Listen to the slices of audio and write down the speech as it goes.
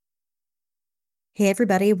Hey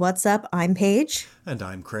everybody, what's up? I'm Paige. And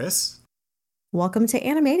I'm Chris. Welcome to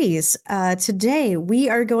Animateys. Today we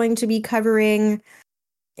are going to be covering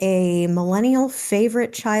a millennial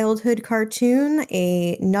favorite childhood cartoon,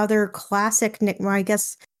 another classic, well, I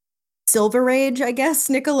guess Silver Age,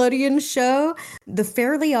 Nickelodeon show, The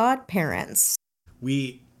Fairly OddParents.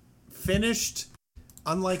 We finished,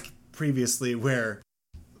 unlike previously, where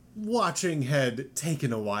watching had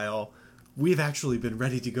taken a while, we've actually been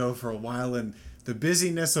ready to go for a while, and the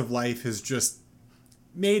busyness of life has just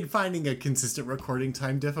made finding a consistent recording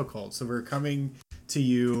time difficult. So we're coming to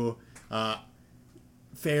you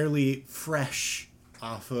fairly fresh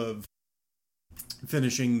off of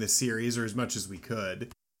finishing the series, or as much as we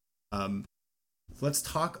could. Let's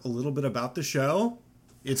talk a little bit about the show,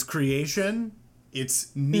 its creation,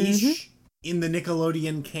 its niche in the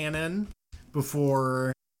Nickelodeon canon,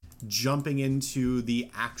 before jumping into the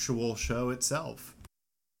actual show itself.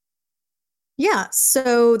 Yeah,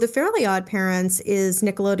 so The Fairly OddParents is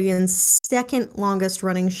Nickelodeon's second longest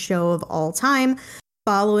running show of all time,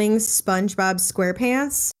 following SpongeBob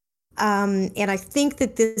SquarePants. And I think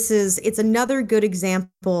that it's another good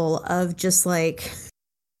example of just like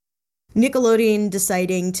Nickelodeon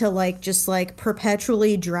deciding to just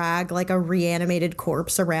perpetually drag like a reanimated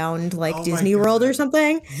corpse around like Disney World or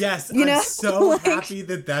something. Yes, you know? I'm so happy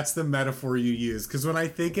that that's the metaphor you use, because when I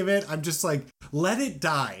think of it, I'm just like, let it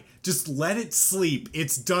die. Just let it sleep.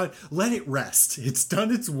 It's done. Let it rest. It's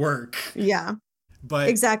done its work. Yeah. But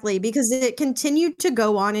exactly, because it continued to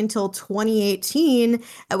go on until 2018,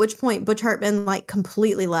 at which point Butch Hartman like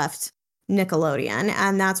completely left Nickelodeon,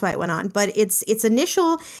 and that's why it went on. But it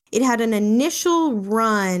had an initial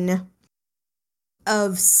run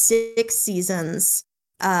of 6 seasons,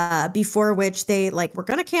 before which they like were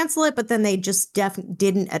gonna cancel it, but then they just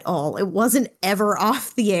didn't at all. It wasn't ever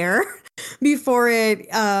off the air before it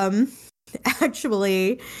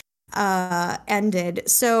actually ended.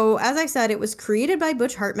 So as I said, it was created by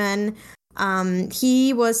Butch Hartman.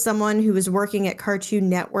 He was someone who was working at Cartoon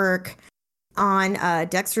Network on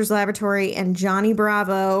Dexter's Laboratory and Johnny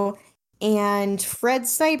Bravo, and Fred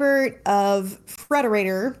Seibert of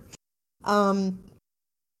Frederator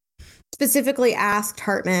specifically asked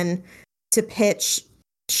Hartman to pitch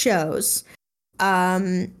shows.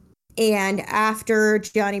 And after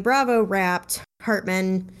Johnny Bravo wrapped,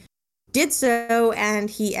 Hartman did so, and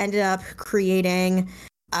he ended up creating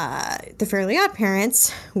The Fairly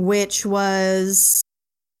OddParents, which was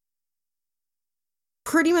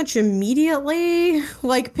pretty much immediately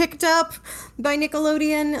like picked up by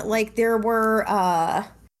Nickelodeon. Like there were a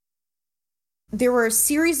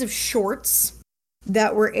series of shorts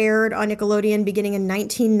that were aired on Nickelodeon beginning in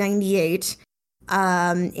 1998,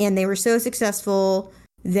 and they were so successful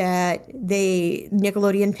that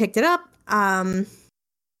Nickelodeon picked it up,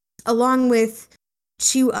 along with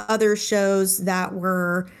 2 other shows that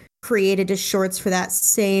were created as shorts for that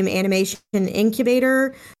same animation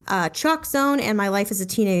incubator, Chalk Zone and My Life as a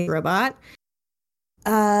Teenage Robot.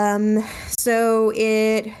 So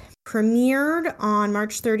it premiered on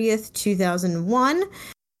March 30th, 2001.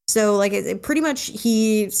 So like it pretty much,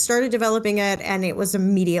 he started developing it and it was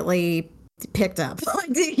immediately picked up.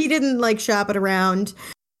 He didn't like shop it around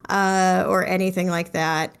or anything like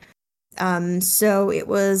that. So it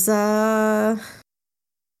was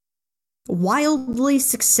wildly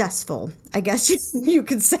successful, I guess you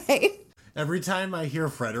could say. every time I hear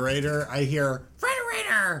Frederator, I hear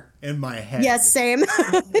Frederator in my head. Yes, same.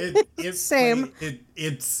 It's Same.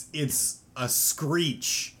 It's a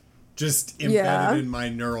screech just embedded in my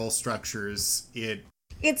neural structures.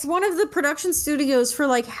 It's one of the production studios for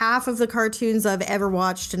like half of the cartoons I've ever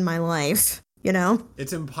watched in my life, you know?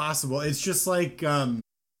 It's impossible. It's just like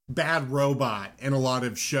Bad Robot and a lot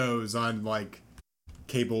of shows on like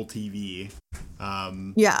cable TV.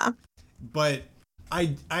 Yeah. But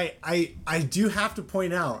I do have to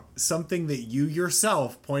point out something that you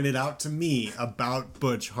yourself pointed out to me about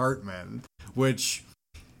Butch Hartman, which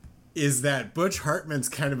is that Butch Hartman's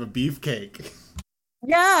kind of a beefcake.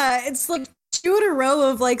 Yeah, it's like 2 in a row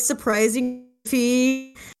of like surprising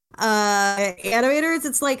animators.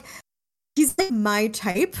 It's like he's like my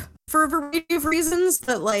type for a variety of reasons,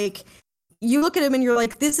 but like you look at him and you're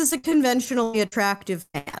like, this is a conventionally attractive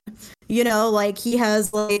man. You know, like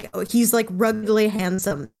he's like ruggedly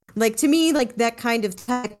handsome. Like to me, like that kind of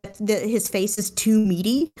type, that his face is too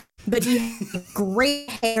meaty, but he has great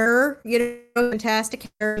hair, you know, fantastic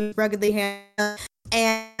hair, ruggedly handsome.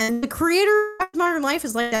 And the creator of Modern Life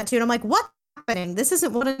is like that too. And I'm like, what's happening? This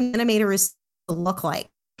isn't what an animator is to look like.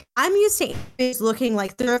 I'm used to animators looking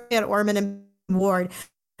like Thoroughfare Orman and Ward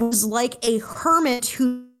was like a hermit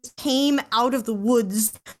who came out of the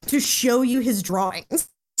woods to show you his drawings.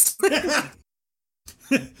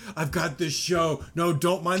 I've got this show. No,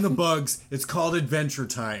 don't mind the bugs. It's called Adventure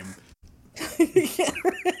Time. Yeah,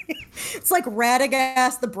 right. It's like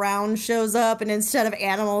Radagast the Brown shows up, and instead of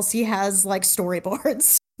animals, he has like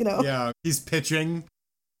storyboards. Yeah, he's pitching.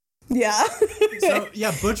 Yeah. So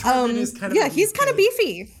yeah, Butch Hartman is kind of he's kind of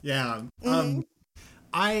beefy. Yeah.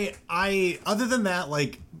 I other than that,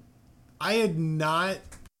 like, I had not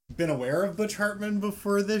been aware of Butch Hartman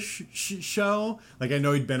before this show. Like, I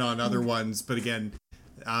know he'd been on other ones, but again,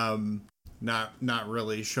 not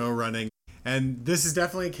really show running. And this is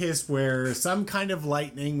definitely a case where some kind of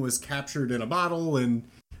lightning was captured in a bottle, and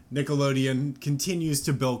Nickelodeon continues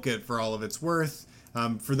to bilk it for all of its worth.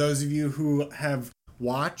 For those of you who have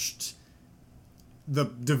watched the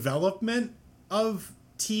development of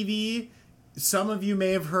TV, some of you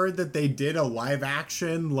may have heard that they did a live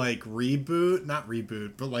action, like, not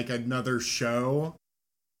reboot, but like another show.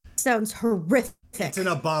 Sounds horrific. It's an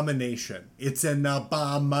abomination.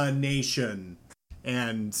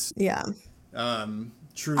 And yeah.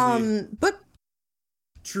 Truly,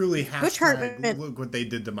 truly Butch Hartman, look what they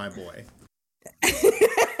did to my boy.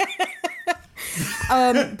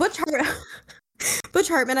 Butch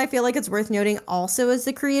Hartman, I feel like it's worth noting, also is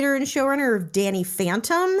the creator and showrunner of Danny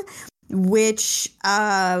Phantom, which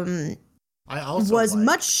I also was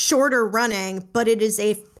much shorter running, but it is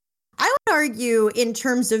I would argue, in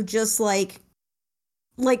terms of just like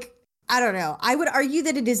I don't know, I would argue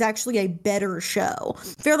that it is actually a better show.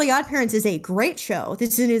 Fairly OddParents is a great show.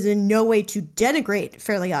 This is in no way to denigrate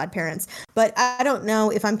Fairly OddParents, but I don't know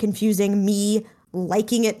if I'm confusing me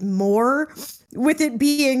liking it more with it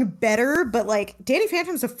being better, but like Danny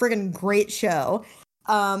Phantom's a friggin' great show.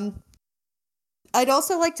 I'd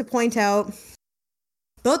also like to point out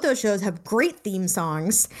both those shows have great theme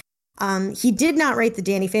songs. He did not write the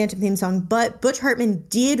Danny Phantom theme song, but Butch Hartman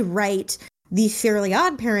did write the Fairly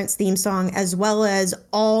OddParents theme song, as well as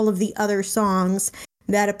all of the other songs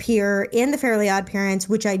that appear in the Fairly OddParents,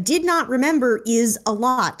 which I did not remember is a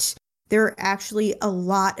lot. There are actually a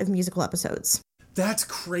lot of musical episodes. That's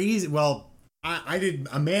crazy. Well, I did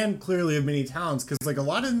A Man Clearly of Many Talents, because like a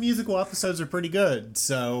lot of the musical episodes are pretty good.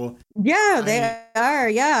 So yeah, they are.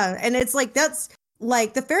 Yeah. And it's like, that's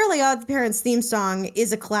like the Fairly OddParents theme song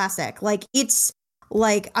is a classic. Like, it's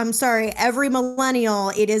like, I'm sorry, every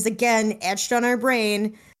millennial, it is again etched on our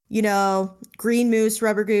brain, green moose,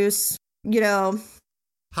 rubber goose,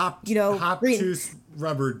 obtuse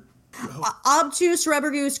rubber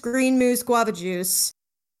goose, green moose, guava juice,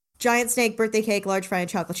 giant snake, birthday cake, large fry, and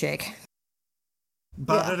chocolate shake.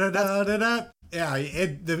 Yeah,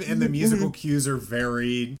 and the musical cues are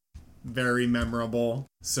very, very memorable.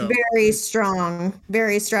 So very strong.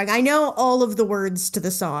 I know all of the words to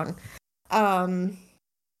the song.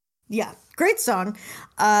 Yeah, great song.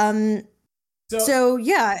 So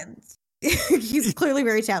yeah, he's clearly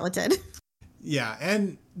very talented. Yeah,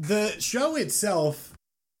 and the show itself,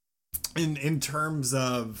 in terms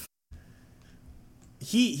of,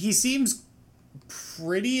 he seems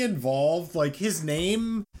pretty involved. Like, his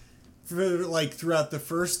name for like throughout the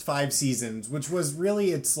first 5 seasons, which was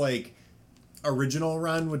really its like original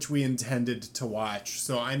run, which we intended to watch.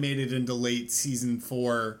 So I made it into late season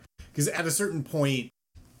 4, because at a certain point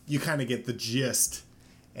you kind of get the gist.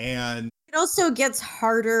 And it also gets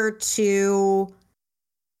harder to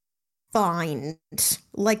find.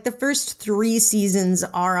 Like, the first 3 seasons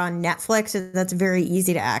are on Netflix, and that's very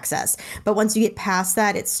easy to access. But once you get past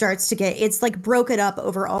that, it's like broken up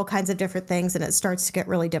over all kinds of different things, and it starts to get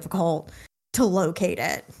really difficult to locate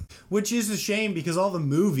it. Which is a shame, because all the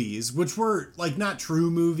movies, which were like not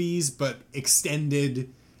true movies, but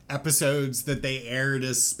extended episodes that they aired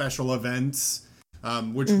as special events,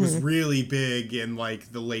 which was really big in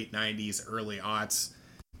like the late 90s, early aughts,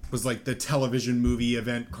 was like the television movie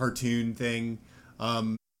event cartoon thing.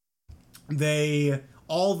 All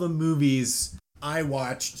the movies I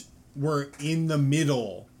watched were in the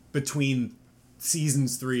middle between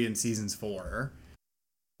seasons 3 and seasons 4.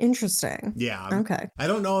 Interesting. Yeah. Okay. I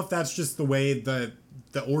don't know if that's just the way the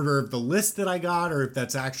order of the list that I got, or if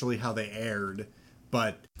that's actually how they aired,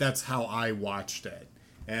 but that's how I watched it.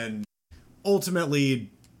 And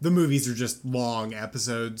ultimately, the movies are just long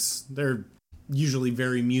episodes. They're usually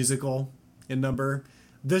very musical in number.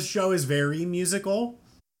 This show is very musical,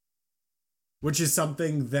 which is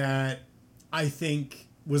something that I think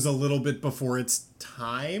was a little bit before its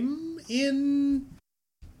time in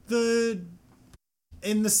the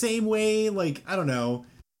same way. Like, I don't know,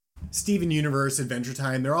 Steven Universe, Adventure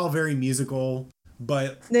Time, they're all very musical,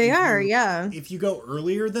 but if you go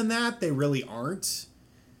earlier than that, they really aren't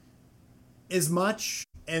as much.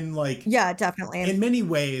 And like, Yeah, definitely. in many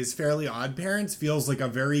ways, Fairly Odd Parents feels like a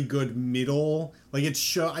very good middle. Like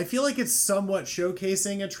I feel like it's somewhat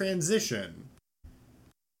showcasing a transition.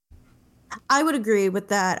 I would agree with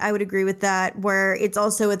that. I would agree with that. Where it's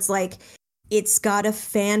like it's got a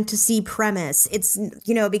fantasy premise. It's,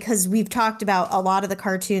 because we've talked about a lot of the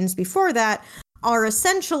cartoons before that are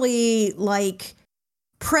essentially like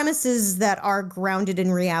premises that are grounded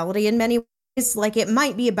in reality in many ways. Like it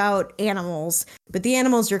might be about animals, but the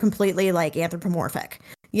animals are completely like anthropomorphic,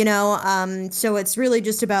 so it's really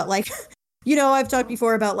just about like, I've talked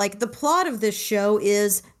before about like the plot of this show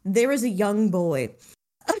is there is a young boy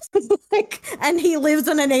like, and he lives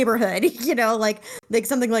in a neighborhood, like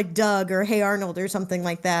something like Doug or Hey Arnold or something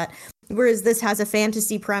like that. Whereas this has a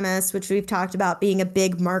fantasy premise, which we've talked about being a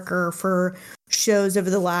big marker for shows over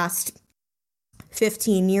the last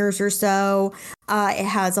 15 years or so. It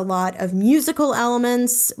has a lot of musical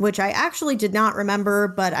elements, which I actually did not remember,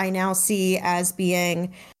 but I now see as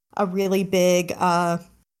being a really big,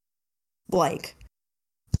 like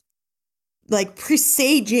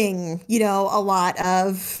presaging, a lot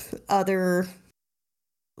of other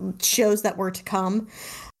shows that were to come.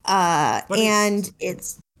 But And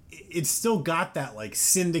it's still got that like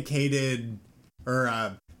syndicated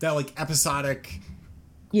or that like episodic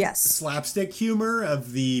yes, slapstick humor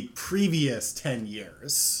of the previous 10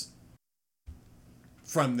 years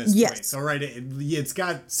from this point. So right, it's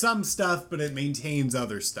got some stuff, but it maintains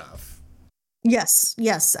other stuff. Yes,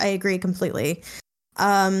 I agree completely.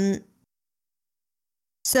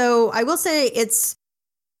 So I will say it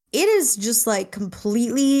is just like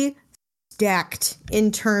completely stacked in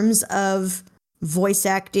terms of voice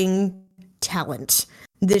acting talent.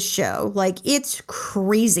 This show, like, it's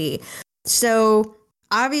crazy. So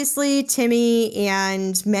obviously Timmy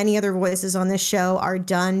and many other voices on this show are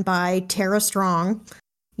done by Tara Strong,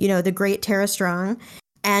 the great Tara Strong.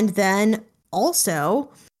 And then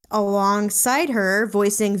also alongside her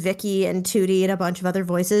voicing Vicky and Tootie and a bunch of other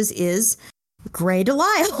voices is Gray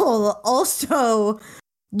Delisle, also,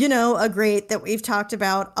 a great that we've talked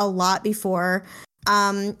about a lot before.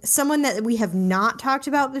 Someone that we have not talked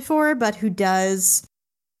about before, but who does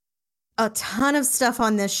a ton of stuff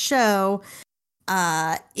on this show,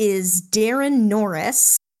 is Darren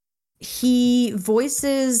Norris. He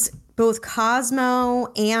voices both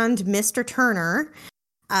Cosmo and Mr. Turner.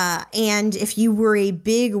 And if you were a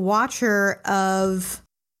big watcher of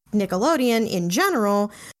Nickelodeon in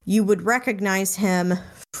general, you would recognize him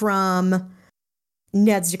from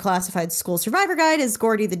Ned's Declassified School Survivor Guide as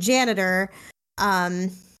Gordy the janitor.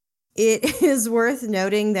 It is worth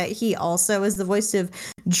noting that he also is the voice of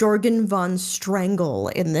Jorgen von Strangle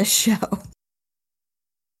in this show.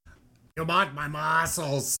 You want my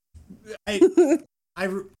muscles?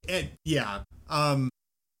 Yeah.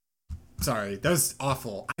 Sorry, that was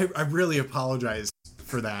awful. I really apologize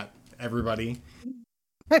for that, everybody.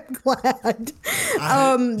 I'm glad.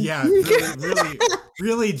 Yeah,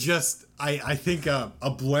 really just, I think a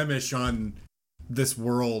blemish on this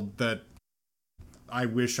world that I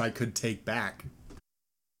wish I could take back.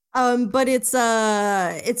 But it's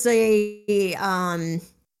a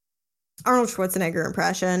Arnold Schwarzenegger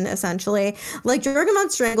impression, essentially. Like, Jorgen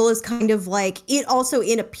von Strangle is kind of like, it also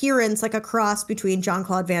in appearance, like a cross between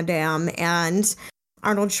Jean-Claude Van Damme and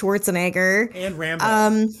Arnold Schwarzenegger. And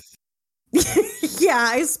Rambo. Yeah,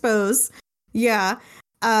 I suppose. Yeah.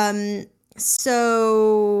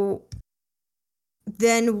 So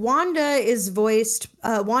then Wanda is voiced,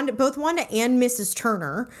 both Wanda and Mrs.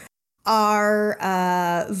 Turner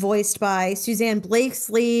are voiced by Suzanne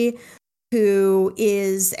Blakesley, who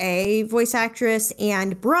is a voice actress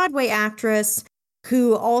and Broadway actress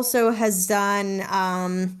who also has done,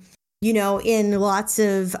 in lots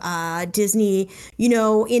of Disney,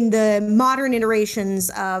 in the modern iterations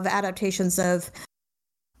of adaptations of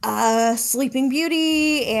Sleeping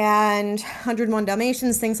Beauty and 101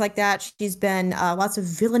 Dalmatians, things like that. She's been lots of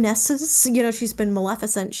villainesses. She's been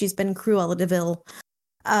Maleficent. She's been Cruella de Vil.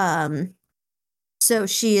 So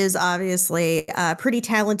she is obviously pretty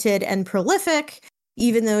talented and prolific,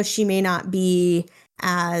 even though she may not be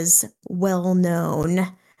as well known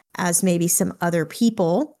as maybe some other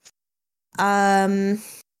people. And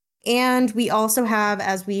we also have,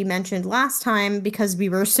 as we mentioned last time, because we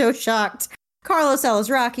were so shocked, Carlos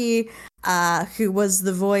Alazraqui, who was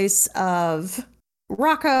the voice of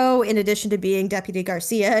Rocco, in addition to being Deputy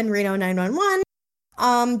Garcia in Reno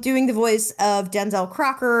 911, doing the voice of Denzel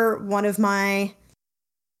Crocker, one of my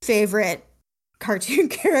favorite cartoon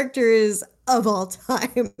characters of all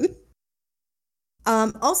time.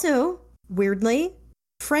 Also, weirdly,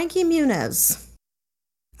 Frankie Muniz.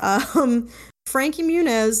 Frankie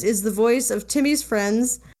Muniz is the voice of Timmy's friend,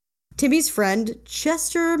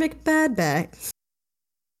 Chester McBadbag.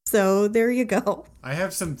 So there you go. I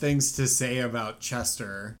have some things to say about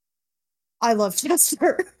Chester. I love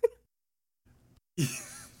Chester.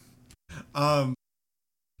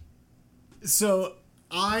 So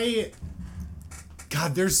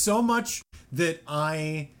God, there's so much that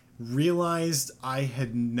I realized I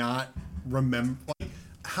had not remembered. Like,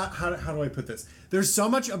 how do I put this? There's so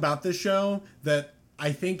much about this show that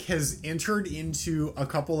I think has entered into a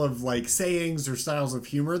couple of like sayings or styles of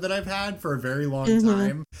humor that I've had for a very long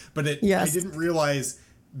time, but I didn't realize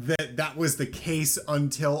that was the case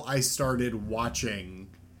until I started watching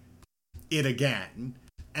it again.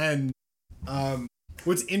 And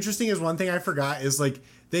what's interesting is one thing I forgot is like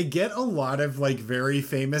they get a lot of like very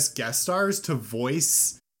famous guest stars to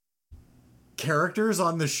voice characters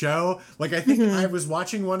on the show. Like I think I was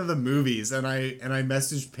watching one of the movies and I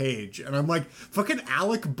messaged Paige and I'm like, fucking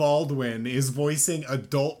Alec Baldwin is voicing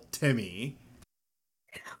adult Timmy.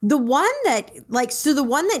 The one that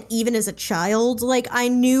even as a child, like I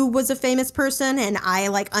knew was a famous person and I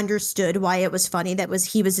like understood why it was funny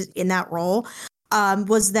he was in that role.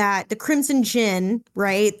 Was that the Crimson Chin,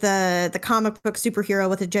 right? The comic book superhero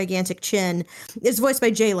with a gigantic chin is voiced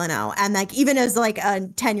by Jay Leno. And like, even as like a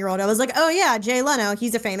 10-year-old, I was like, oh yeah, Jay Leno,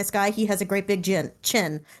 he's a famous guy. He has a great big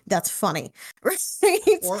chin. That's funny. Right?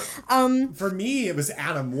 Or for me, it was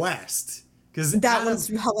Adam West. That was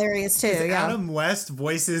hilarious too. Yeah. Adam West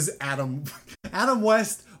voices Adam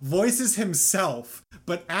West voices himself,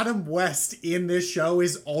 but Adam West in this show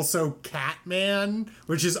is also Catman,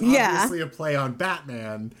 which is obviously a play on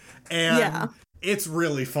Batman, and it's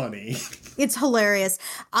really funny. It's hilarious.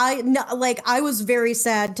 I was very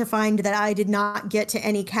sad to find that I did not get to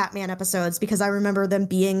any Catman episodes because I remember them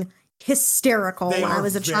being hysterical when I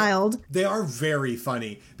was a child. They are very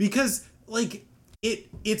funny because like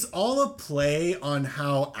it's all a play on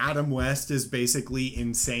how Adam West is basically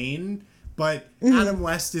insane, but Adam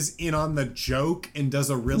West is in on the joke and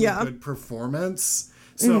does a really good performance.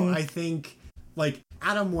 So I think like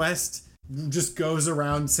Adam West just goes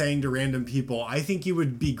around saying to random people, I think you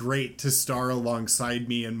would be great to star alongside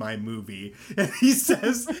me in my movie. And he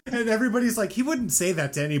says, and everybody's like, he wouldn't say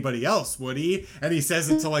that to anybody else, would he? And he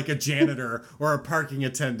says it to like a janitor or a parking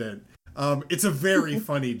attendant. It's a very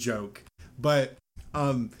funny joke. But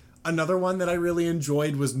another one that I really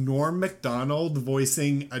enjoyed was Norm Macdonald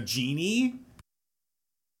voicing a genie.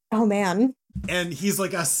 Oh man. And he's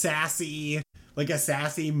like a sassy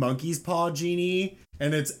monkey's paw genie,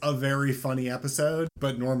 and it's a very funny episode,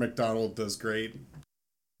 but Norm Macdonald does great.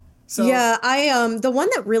 So yeah, the one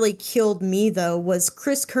that really killed me though was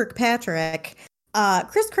Chris Kirkpatrick.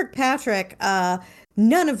 Chris Kirkpatrick,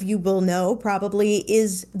 none of you will know probably,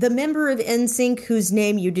 is the member of NSYNC whose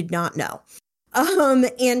name you did not know.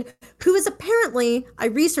 And who is apparently, I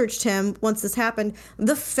researched him once this happened,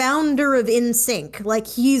 the founder of NSYNC. Like,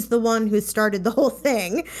 he's the one who started the whole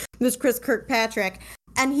thing, was Chris Kirkpatrick.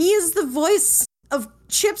 And he is the voice of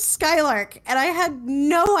Chip Skylark. And I had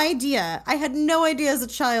no idea. I had no idea as a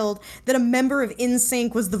child that a member of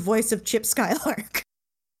NSYNC was the voice of Chip Skylark.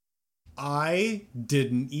 I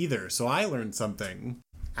didn't either, so I learned something,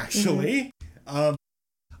 actually.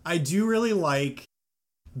 I do really like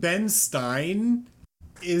Ben Stein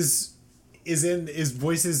voices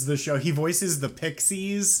the show. He voices the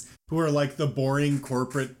Pixies, who are like the boring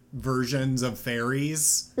corporate versions of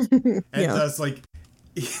fairies. And does like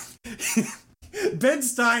Ben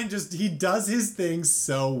Stein he does his things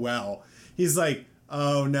so well. He's like,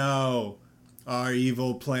 oh no, our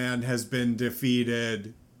evil plan has been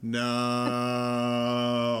defeated. No.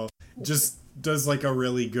 Just does like a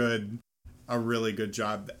really good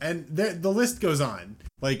job. And the list goes on.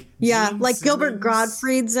 Like Gene like Simmons, Gilbert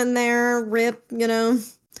Gottfried's in there, Rip, you know.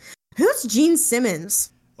 Who's Gene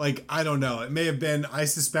Simmons? Like, I don't know. It may have been, I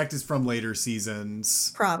suspect it's from later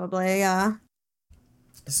seasons. Probably, yeah.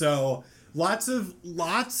 So lots of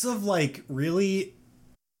like really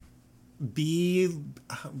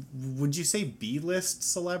would you say B-list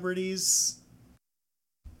celebrities?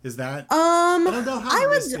 Is that I don't know how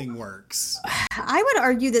listing works. I would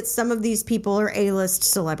argue that some of these people are A-list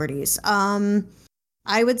celebrities.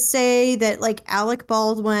 I would say that like Alec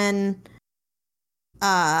Baldwin,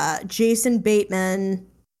 Jason Bateman,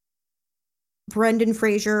 Brendan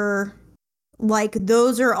Fraser, like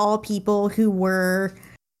those are all people who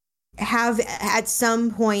have at some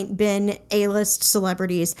point been A-list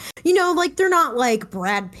celebrities. You know, like they're not like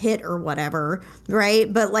Brad Pitt or whatever,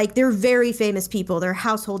 right? But like they're very famous people. They're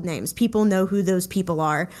household names. People know who those people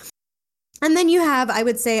are. And then you have, I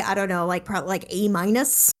would say, I don't know, like probably like A-.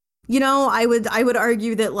 You know, I would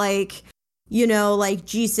argue that like you know, like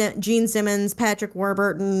Gene Simmons, Patrick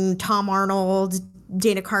Warburton, Tom Arnold,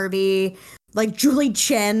 Dana Carvey, like Julie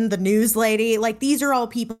Chen, the news lady. Like, these are all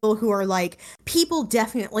people who are like, people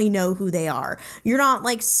definitely know who they are. You're not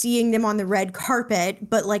like seeing them on the red carpet,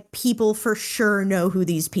 but like people for sure know who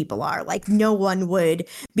these people are. Like, no one would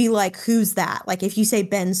be like, who's that? Like, if you say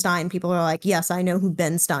Ben Stein, people are like, yes, I know who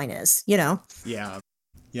Ben Stein is, you know? Yeah.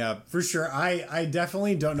 Yeah, for sure. I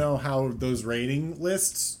definitely don't know how those rating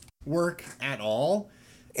lists work at all.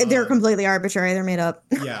 They're completely arbitrary. They're made up.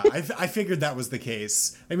 Yeah, I figured that was the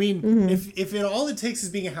case. I mean, if it all it takes is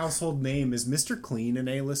being a household name, is Mr. Clean an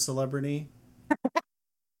A-list celebrity?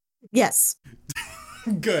 Yes.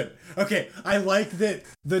 Good. Okay, I like that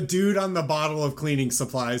the dude on the bottle of cleaning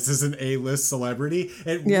supplies is an A-list celebrity.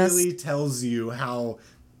 It really tells you how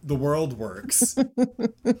the world works.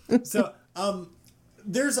 So,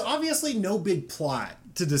 there's obviously no big plot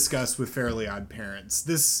to discuss with Fairly OddParents.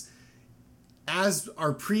 This, as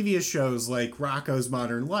our previous shows like Rocko's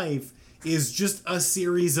Modern Life, is just a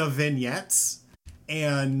series of vignettes,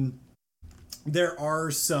 and there are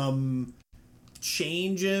some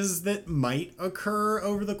changes that might occur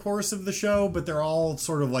over the course of the show, but they're all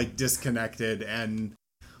sort of like disconnected and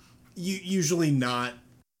usually not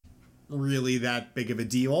really that big of a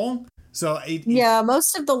deal. So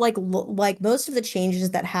most of the most of the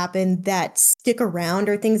changes that happen that stick around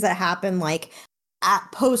are things that happen like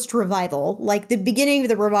at post revival. Like, the beginning of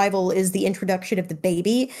the revival is the introduction of the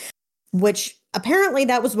baby, which apparently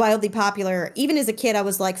that was wildly popular. Even as a kid, I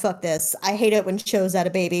was like, fuck this. I hate it when shows add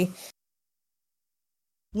a baby.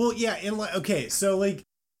 Well, yeah, and okay, so like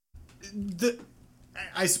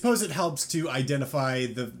I suppose it helps to identify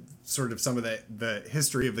the sort of some of the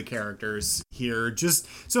history of the characters here, just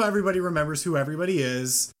so everybody remembers who everybody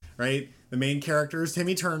is, right? The main character is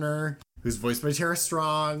Timmy Turner, who's voiced by Tara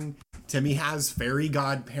Strong. Timmy has fairy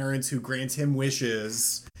godparents who grant him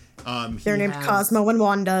wishes. They're named Cosmo and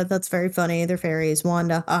Wanda. That's very funny. They're fairies.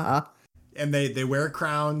 Wanda. And they wear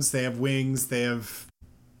crowns. They have wings. They have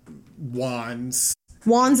wands.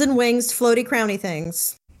 Wands and wings, floaty crowny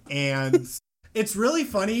things. And it's really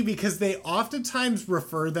funny because they oftentimes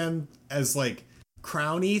refer them as like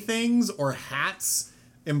crowny things or hats,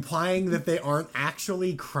 implying that they aren't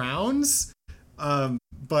actually crowns.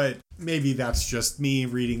 But maybe that's just me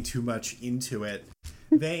reading too much into it.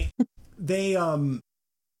 They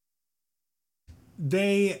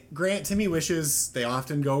grant Timmy wishes. They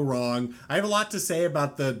often go wrong. I have a lot to say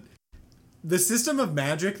about the system of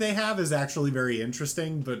magic they have is actually very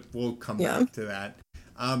interesting, but we'll come back to that.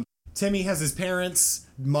 Timmy has his parents,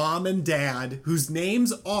 mom and dad, whose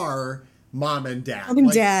names are Mom and Dad. Mom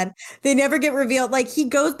and Dad. They never get revealed. Like, he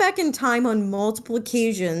goes back in time on multiple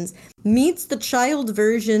occasions, meets the child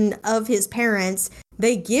version of his parents.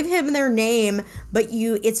 They give him their name, but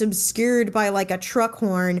it's obscured by like a truck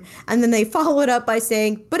horn, and then they follow it up by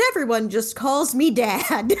saying, "But everyone just calls me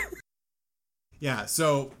Dad." Yeah,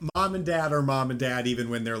 so Mom and Dad are Mom and Dad even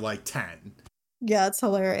when they're like 10. Yeah, it's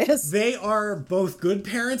hilarious. They are both good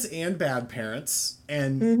parents and bad parents,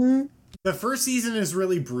 and the first season is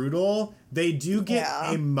really brutal. They do get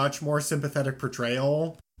a much more sympathetic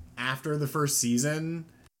portrayal after the first season,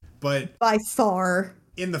 but by far.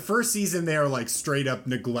 In the first season, they are like straight up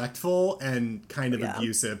neglectful and kind of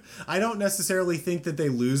abusive. I don't necessarily think that they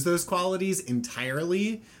lose those qualities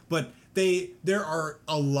entirely, but there are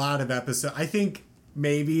a lot of episodes. I think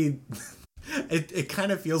maybe it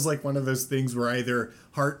kind of feels like one of those things where either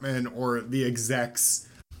Hartman or the execs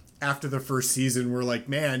after the first season were like,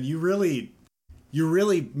 man, you really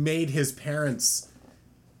made his parents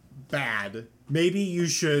bad. Maybe you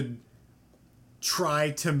should try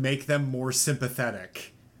to make them more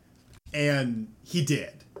sympathetic. And he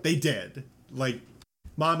did. They did. Like,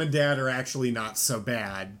 Mom and Dad are actually not so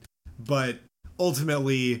bad, but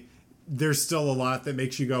ultimately there's still a lot that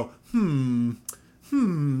makes you go, I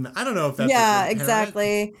don't know if that's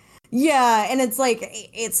exactly. Yeah, and it's like,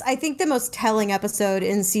 I think the most telling episode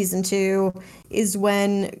in season 2 is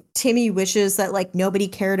when Timmy wishes that like nobody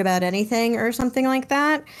cared about anything or something like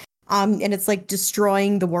that. And it's like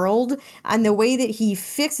destroying the world, and the way that he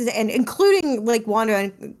fixes it, and including like Wanda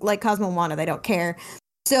and like Cosmo and Wanda, they don't care.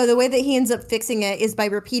 So the way that he ends up fixing it is by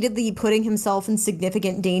repeatedly putting himself in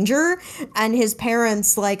significant danger, and his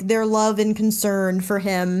parents, like, their love and concern for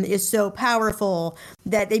him is so powerful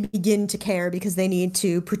that they begin to care because they need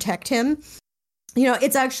to protect him. You know,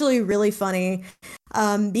 it's actually really funny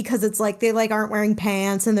because it's like they like aren't wearing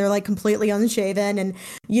pants and they're like completely unshaven, and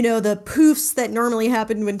you know, the poofs that normally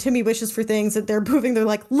happen when Timmy wishes for things that they're poofing, they're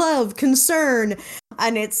like love, concern,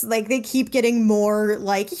 and it's like they keep getting more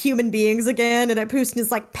like human beings again, and it poofs and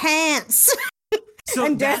it's like pants. So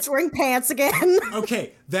and Dad's wearing pants again.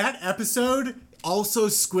 Okay, that episode also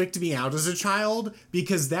squicked me out as a child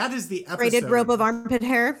because that is the episode. Braided rope of armpit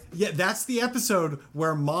hair. Yeah, that's the episode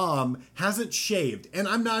where Mom hasn't shaved. And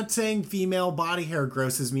I'm not saying female body hair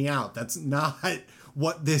grosses me out. That's not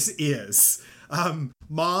what this is.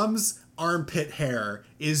 Mom's armpit hair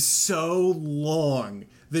is so long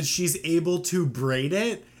that she's able to braid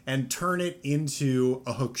it and turn it into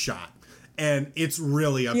a hook shot. And it's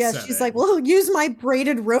really upsetting. Yeah, she's like, well, use my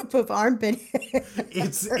braided rope of armpit hair.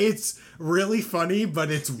 It's really funny, but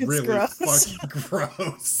it's really gross. fucking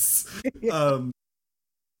gross. Yeah.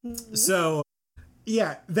 So,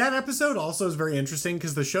 yeah, that episode also is very interesting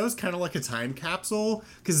because the show's kind of like a time capsule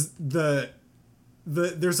because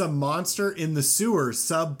there's a monster in the sewer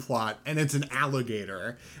subplot and it's an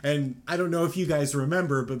alligator. And I don't know if you guys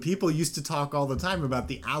remember, but people used to talk all the time about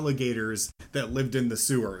the alligators that lived in the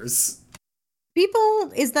sewers.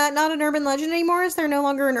 Is that not an urban legend anymore? Is there no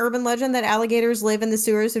longer an urban legend that alligators live in the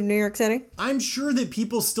sewers of New York City? I'm sure that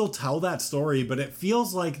people still tell that story, but it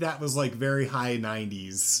feels like that was like very high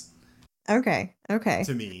 90s. Okay.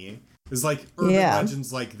 To me. It's like urban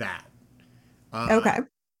legends like that. Okay.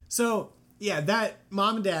 So, yeah, that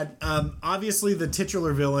Mom and Dad, obviously the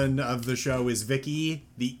titular villain of the show is Vicky,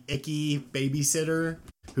 the icky babysitter,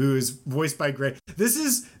 who is voiced by Gray. This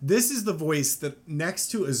is the voice that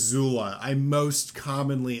next to Azula I most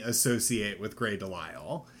commonly associate with Gray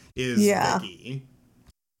Delisle is Vicky.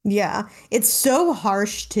 Yeah, it's so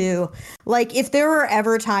harsh too. Like if there were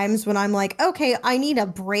ever times when I'm like, okay, I need a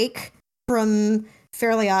break from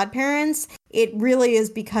Fairly OddParents, it really is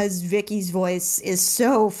because Vicky's voice is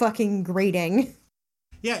so fucking grating.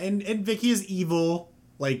 Yeah, and Vicky is evil.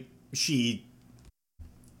 Like she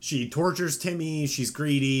tortures Timmy, she's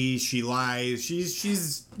greedy, she lies,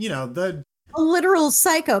 she's a literal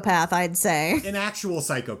psychopath, I'd say. An actual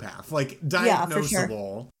psychopath, like diagnosable. Yeah, for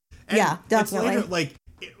sure. And yeah, definitely. It's later,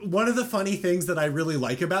 one of the funny things that I really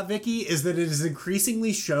like about Vicky is that it is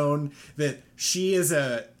increasingly shown that she is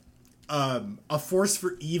a force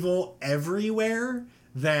for evil everywhere.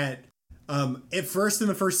 That at first in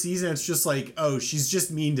the first season it's just like, oh, she's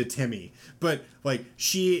just mean to Timmy, but like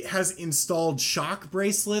she has installed shock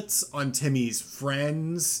bracelets on Timmy's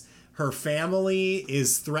friends. Her family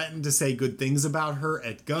is threatened to say good things about her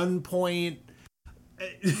at gunpoint.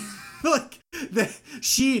 Like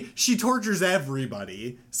she tortures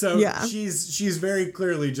everybody. So yeah. she's very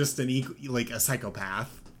clearly just a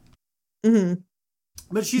psychopath. Mm-hmm.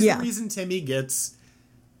 But she's the reason Timmy gets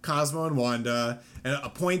Cosmo and Wanda. And a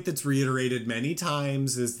point that's reiterated many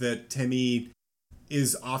times is that Timmy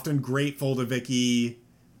is often grateful to Vicky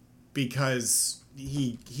because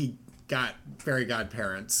he got fairy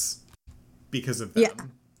godparents because of them. Yeah.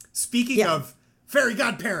 Speaking of fairy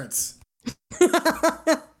godparents,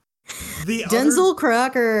 Denzel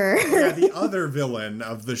Crocker. The other villain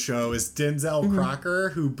of the show is Denzel Crocker,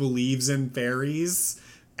 who believes in fairies.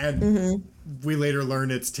 And we later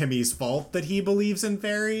learn it's Timmy's fault that he believes in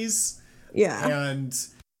fairies. Yeah. And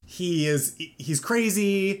he's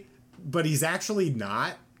crazy, but he's actually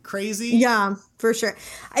not crazy. Yeah, for sure.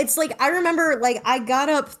 It's like, I remember, like, I got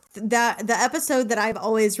up that the episode that I've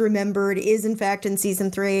always remembered is in fact in season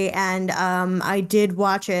 3, and I did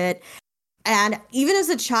watch it. And even as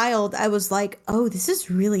a child, I was like, oh, this is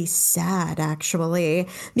really sad, actually.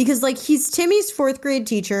 Because, like, he's Timmy's 4th grade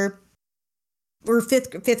teacher, or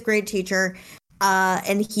fifth grade teacher,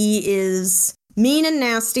 and he is mean and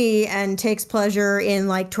nasty and takes pleasure in,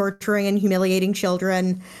 like, torturing and humiliating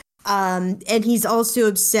children. And he's also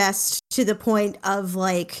obsessed to the point of,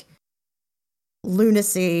 like,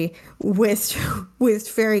 lunacy with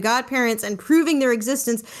fairy godparents and proving their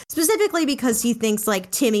existence, specifically because he thinks like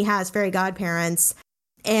Timmy has fairy godparents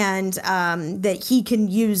and that he can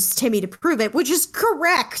use Timmy to prove it, which is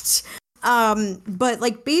correct. But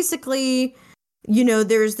like basically, you know,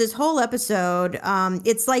 there's this whole episode.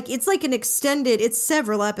 It's like an extended. It's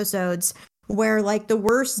several episodes where like the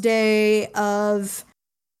worst day of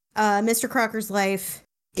Mr. Crocker's life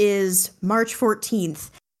is March 14th.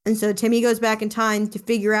 And so Timmy goes back in time to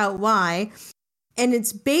figure out why. And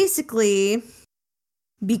it's basically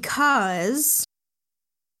because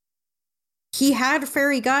he had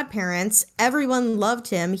fairy godparents. Everyone loved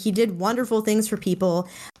him. He did wonderful things for people.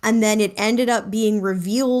 And then it ended up being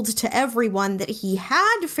revealed to everyone that he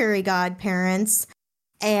had fairy godparents.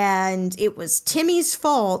 And it was Timmy's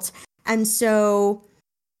fault. And so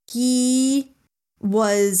he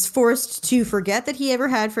was forced to forget that he ever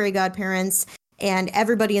had fairy godparents. And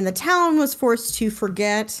everybody in the town was forced to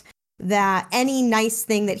forget that any nice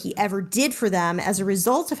thing that he ever did for them as a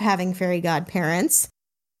result of having fairy godparents.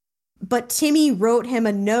 but Timmy wrote him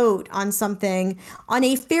a note on something on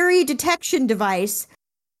a fairy detection device.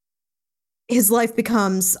 His life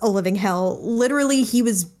becomes a living hell. Literally, he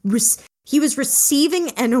was receiving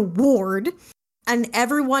an award, and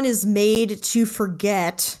everyone is made to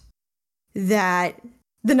forget that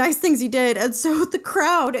the nice things he did. And so the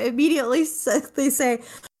crowd immediately they say,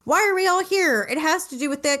 "Why are we all here? It has to do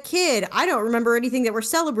with that kid. I don't remember anything that we're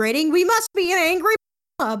celebrating. We must be an angry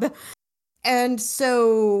mob." And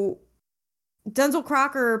so Denzel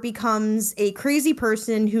Crocker becomes a crazy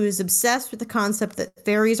person who is obsessed with the concept that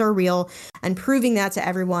fairies are real and proving that to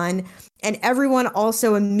everyone. And everyone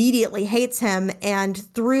also immediately hates him. And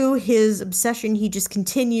through his obsession, he just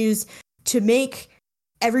continues to make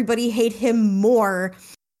everybody hate him more.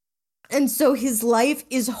 And so his life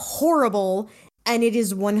is horrible, and it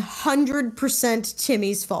is 100%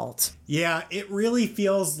 Timmy's fault. Yeah, it really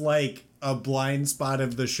feels like a blind spot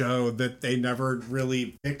of the show that they never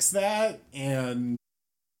really fix that, and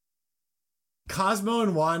Cosmo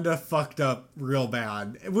and Wanda fucked up real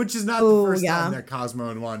bad, which is not the first time that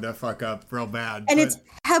Cosmo and Wanda fuck up real bad. And it's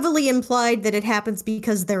heavily implied that it happens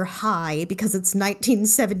because they're high, because it's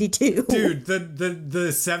 1972. Dude,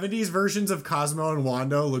 the 70s versions of Cosmo and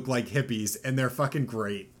Wanda look like hippies, and they're fucking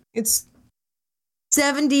great. It's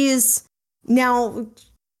 70s. Now,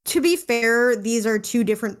 to be fair, these are two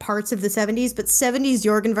different parts of the 70s, but 70s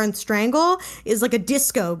Jorgen von Strangle is like a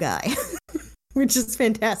disco guy, which is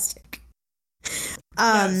fantastic.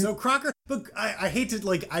 Yeah, so Crocker, but I hate to,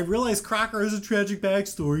 like, I realize Crocker has a tragic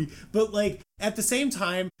backstory, but, like, at the same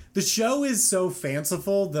time, the show is so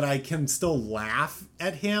fanciful that I can still laugh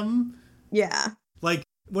at him. Yeah. Like,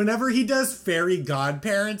 whenever he does Fairy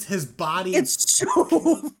Godparents, his body... It's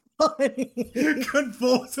so funny.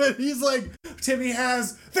 Convulsed, and he's like, Timmy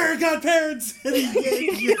has Fairy Godparents! And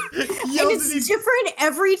he yells, and it's different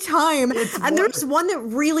every time. And there's one that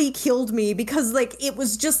really killed me because, like, it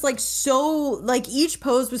was just, like, so, like, each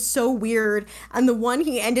pose was so weird. And the one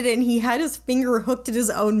he ended in, he had his finger hooked in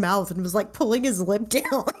his own mouth and was, like, pulling his lip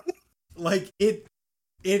down. Like,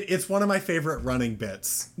 it's one of my favorite running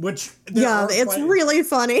bits, which it's really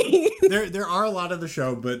funny. there are a lot of the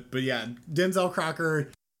show, but yeah, Denzel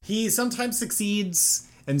Crocker, he sometimes succeeds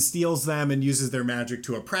and steals them and uses their magic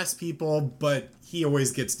to oppress people, but he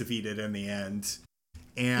always gets defeated in the end.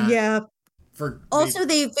 And yeah.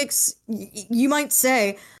 They fix, you might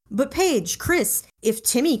say, but Paige, Chris, if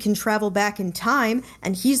Timmy can travel back in time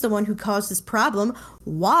and he's the one who caused this problem,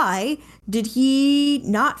 why did he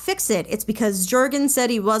not fix it? It's because Jorgen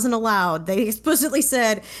said he wasn't allowed. They explicitly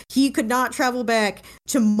said he could not travel back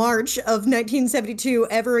to March of 1972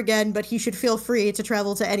 ever again, but he should feel free to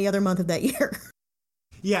travel to any other month of that year.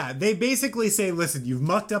 Yeah, they basically say, listen, you've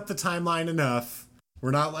mucked up the timeline enough. We're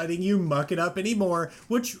not letting you muck it up anymore,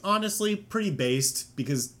 which honestly, pretty based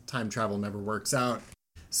because time travel never works out.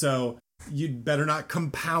 So you'd better not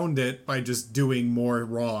compound it by just doing more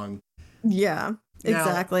wrong. Yeah,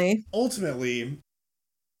 exactly. Now, ultimately,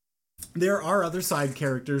 there are other side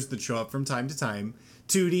characters that show up from time to time.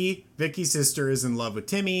 Tootie, Vicky's sister, is in love with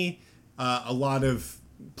Timmy. A lot of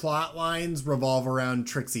plot lines revolve around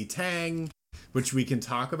Trixie Tang, which we can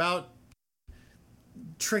talk about.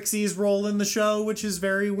 Trixie's role in the show, which is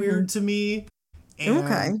very weird to me.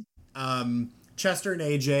 And, Chester and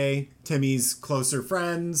AJ, Timmy's closer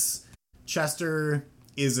friends. Chester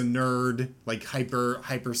is a nerd, like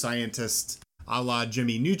hyper scientist, a la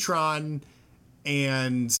Jimmy Neutron.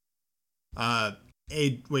 And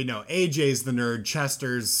AJ's the nerd.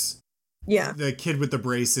 Chester's the kid with the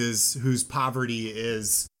braces, whose poverty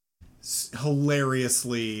is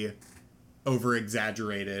hilariously over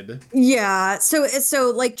exaggerated. Yeah. So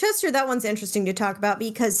like Chester, that one's interesting to talk about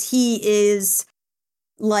because he is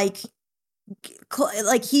like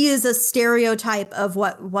he is a stereotype of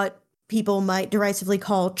what people might derisively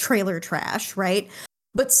call trailer trash, right?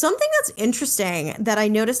 But something that's interesting that I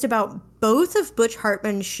noticed about both of Butch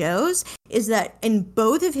Hartman's shows is that in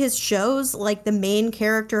both of his shows, like the main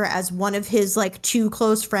character as one of his like two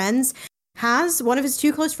close friends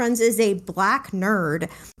is a black nerd,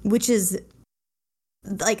 which is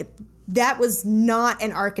like, that was not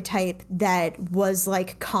an archetype that was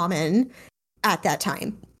like common at that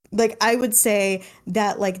time. Like, I would say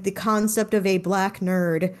that like the concept of a black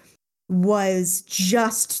nerd was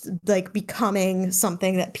just like becoming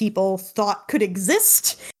something that people thought could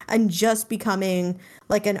exist and just becoming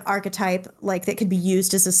like an archetype like that could be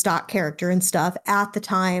used as a stock character and stuff at the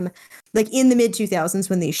time, like in the mid 2000s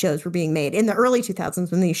when these shows were being made, in the early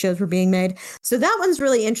 2000s when these shows were being made. So that one's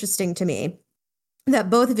really interesting to me, that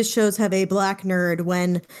both of his shows have a black nerd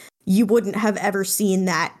when you wouldn't have ever seen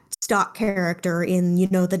that stock character in, you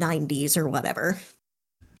know, the 90s or whatever.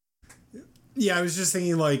 Yeah, I was just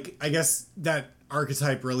thinking, like, I guess that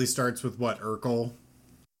archetype really starts with what, Urkel?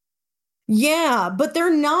 Yeah, but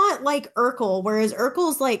they're not like Urkel, whereas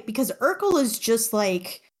Urkel's like, because Urkel is just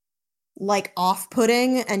like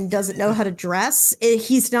off-putting and doesn't know how to dress.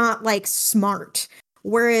 He's not like smart.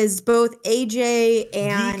 Whereas both AJ Geek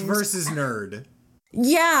and versus nerd.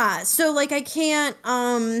 yeah, so like I can't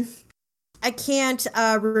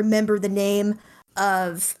remember the name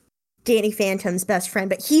of Danny Phantom's best friend,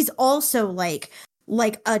 but he's also like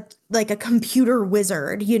a computer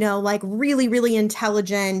wizard, you know, like really really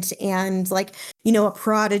intelligent and like, you know, a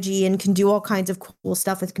prodigy and can do all kinds of cool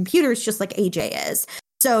stuff with computers just like AJ is.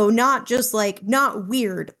 So not just like not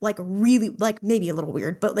weird, like really like maybe a little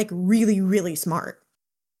weird, but like really really smart.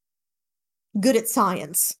 Good at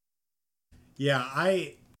science. Yeah,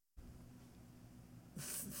 I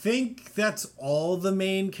think that's all the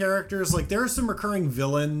main characters. Like, there are some recurring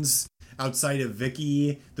villains outside of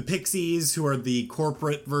Vicky. The Pixies, who are the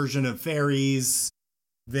corporate version of fairies.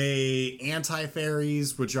 The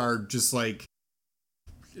anti-fairies, which are just like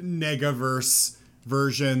negaverse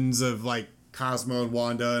versions of like Cosmo and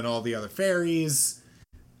Wanda and all the other fairies.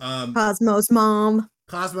 Cosmo's mom.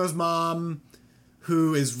 Cosmo's mom,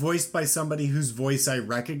 who is voiced by somebody whose voice I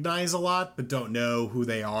recognize a lot but don't know who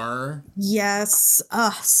they are. Yes.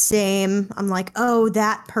 Same. I'm like, oh,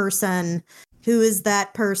 that person. Who is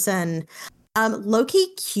that person?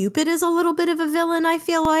 Loki Cupid is a little bit of a villain, I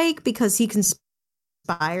feel like, because he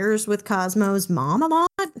conspires with Cosmo's mom a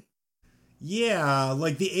lot. Yeah,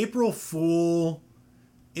 like the April Fool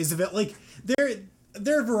is a bit like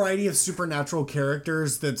there are a variety of supernatural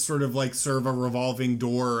characters that sort of like serve a revolving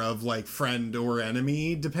door of like friend or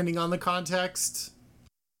enemy depending on the context.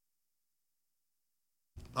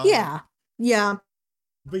 Um, Yeah. Yeah.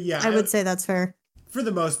 but yeah, I would say that's fair. for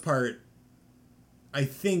the most part, I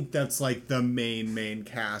think that's like the main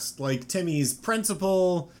cast. Like Timmy's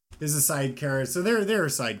principal is a side character, so there are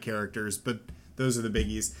side characters, but those are the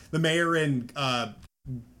biggies. The mayor and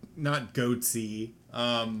not Goatsy,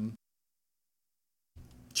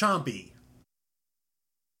 Chompy.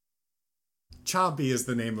 Chompy is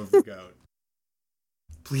the name of the goat.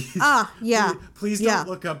 Please, Yeah. please don't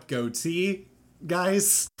look up Goatsy,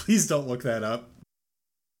 guys. Please don't look that up.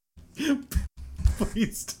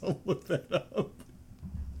 Please don't look that up.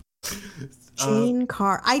 Jane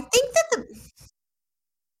Carr. I think that the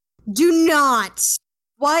do not.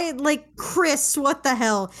 Why, like, Chris, what the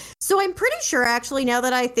hell? So I'm pretty sure, actually, now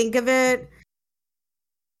that I think of it,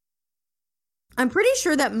 I'm pretty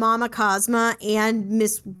sure that Mama Cosma and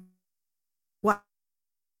Miss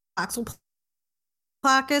Waxel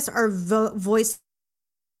Placus are voiced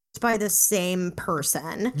by the same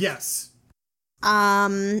person. Yes.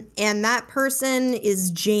 And that person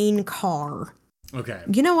is Jane Carr. Okay.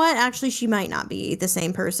 You know what? Actually, she might not be the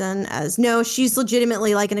same person as. No, she's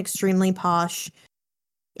legitimately like an extremely posh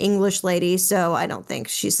English lady, so I don't think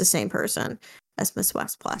she's the same person as Miss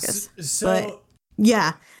Wax Placus. But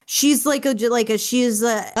yeah, she's she's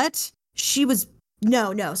what? She was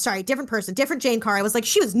no, sorry, different person, different Jane Carr. I was like,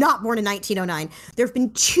 she was not born in 1909. There have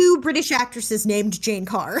been 2 British actresses named Jane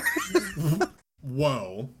Carr.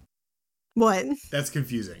 Whoa. What? That's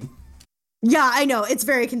confusing. Yeah, I know. It's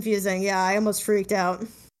very confusing. Yeah, I almost freaked out.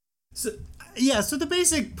 So the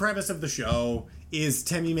basic premise of the show is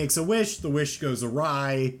Temmie makes a wish, the wish goes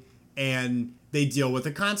awry, and they deal with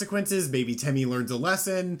the consequences. Maybe Temmie learns a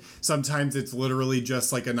lesson. Sometimes it's literally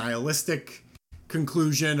just like a nihilistic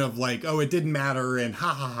conclusion of like, oh, it didn't matter, and ha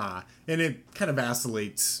ha ha. And it kind of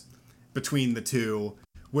vacillates between the two,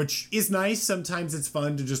 which is nice. Sometimes it's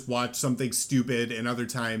fun to just watch something stupid, and other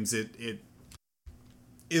times it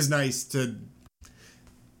is nice to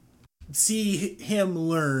see him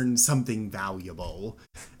learn something valuable.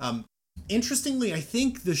 Interestingly, I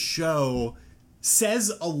think the show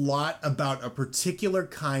says a lot about a particular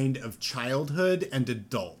kind of childhood and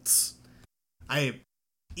adults.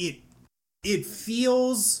 It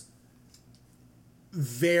feels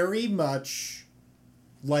very much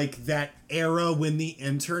like that era when the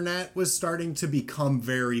internet was starting to become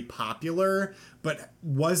very popular, but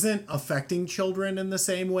wasn't affecting children in the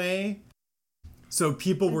same way. So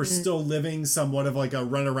people were still living somewhat of like a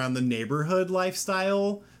run around the neighborhood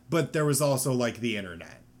lifestyle, but there was also like the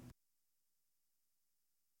internet.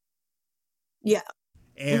 Yeah.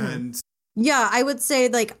 And yeah, I would say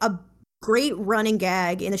like a great running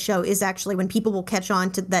gag in the show is actually when people will catch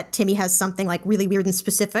on to that Timmy has something like really weird and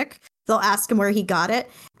specific. They'll ask him where he got it,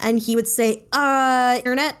 and he would say,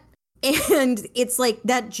 internet. And it's like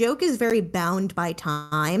that joke is very bound by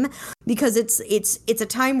time because it's a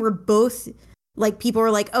time where both Like people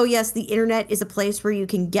are like, oh yes, the internet is a place where you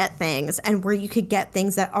can get things and where you could get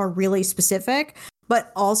things that are really specific,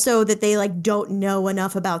 but also that they like don't know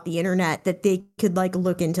enough about the internet that they could like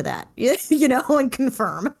look into that, and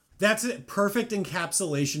confirm. That's a perfect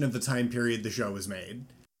encapsulation of the time period the show was made.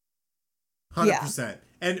 Yeah. 100%.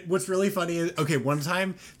 And what's really funny is, okay, one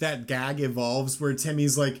time that gag evolves where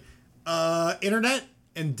Timmy's like, internet?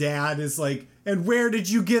 And Dad is like, and where did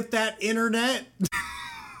you get that internet?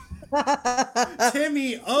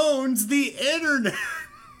 Timmy owns the internet.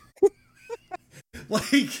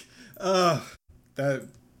 Like, that,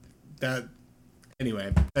 that,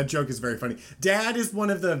 anyway, that joke is very funny. Dad is one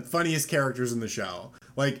of the funniest characters in the show.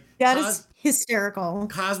 Like, That is hysterical.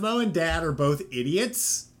 Cosmo and Dad are both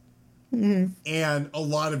idiots. Mm-hmm. And a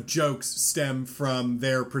lot of jokes stem from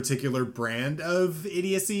their particular brand of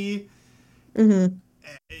idiocy. Mm-hmm.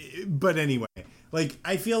 But anyway, like,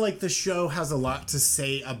 I feel like the show has a lot to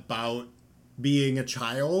say about being a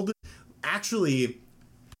child. Actually,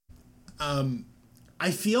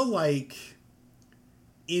 I feel like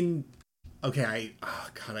I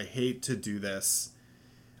hate to do this.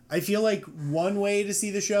 I feel like one way to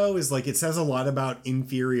see the show is like it says a lot about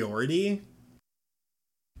inferiority.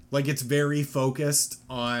 Like it's very focused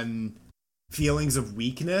on feelings of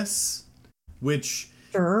weakness, which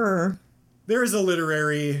Sure. there's a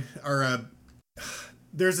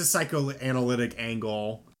psychoanalytic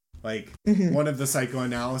angle. Like one of the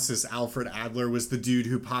psychoanalysis, Alfred Adler was the dude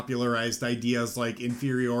who popularized ideas like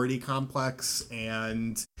inferiority complex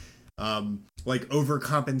and like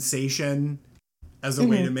overcompensation as a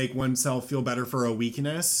way to make oneself feel better for a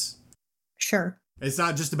weakness. Sure. It's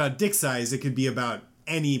not just about dick size, it could be about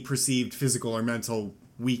any perceived physical or mental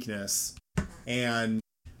weakness. And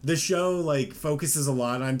the show like focuses a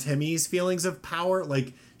lot on Timmy's feelings of power,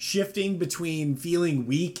 like shifting between feeling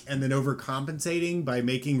weak and then overcompensating by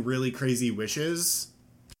making really crazy wishes.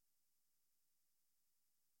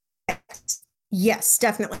 Yes,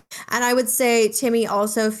 definitely. And I would say Timmy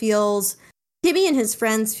and his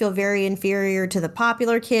friends feel very inferior to the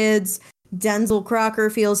popular kids. Denzel Crocker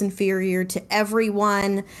feels inferior to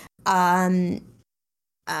everyone. Mr.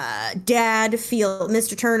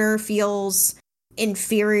 Turner feels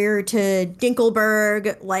inferior to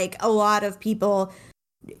Dinkelberg. Like a lot of people,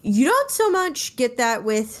 you don't so much get that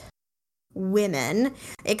with women,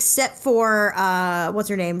 except for what's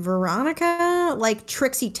her name, Veronica, like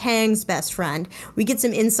Trixie Tang's best friend. We get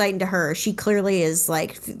some insight into her. She clearly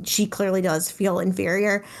does feel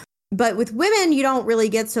inferior. But with women, you don't really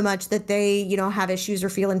get so much that they, have issues or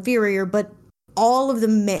feel inferior. But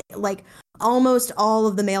almost all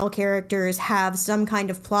of the male characters have some kind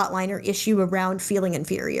of plot line or issue around feeling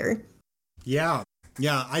inferior. Yeah.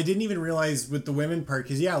 Yeah. I didn't even realize with the women part,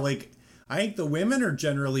 because, yeah, like, I think the women are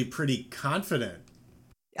generally pretty confident.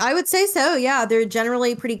 I would say so, yeah. They're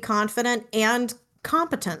generally pretty confident and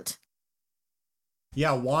competent.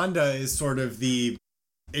 Yeah, Wanda is sort of the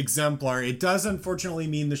exemplar. It does unfortunately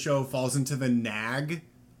mean the show falls into the nag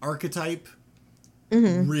archetype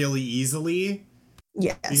really easily.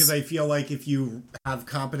 Yes. Because I feel like if you have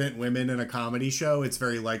competent women in a comedy show, it's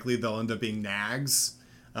very likely they'll end up being nags.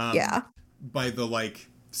 Yeah. By the like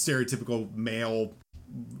stereotypical male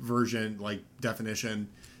version, like definition.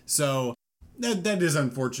 So that is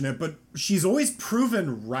unfortunate, but she's always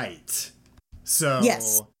proven right. So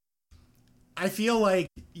yes. I feel like,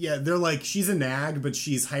 yeah, they're like, she's a nag, but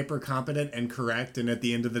she's hyper competent and correct. And at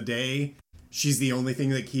the end of the day, she's the only thing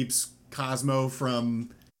that keeps Cosmo from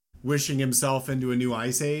wishing himself into a new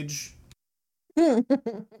ice age.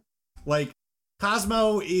 Like,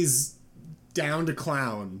 Cosmo is down to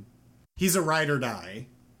clown. He's a ride or die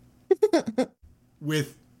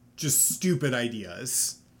with just stupid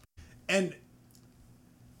ideas. And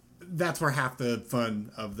that's where half the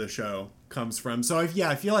fun of the show comes from. So,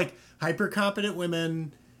 I feel like hyper competent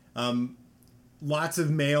women, lots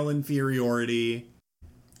of male inferiority.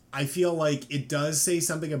 I feel like it does say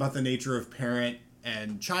something about the nature of parent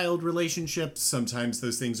and child relationships. Sometimes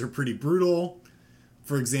those things are pretty brutal.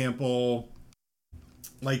 For example,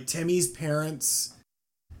 like Timmy's parents,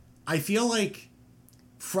 I feel like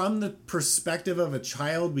from the perspective of a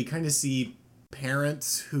child, we kind of see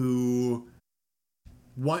parents who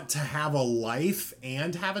want to have a life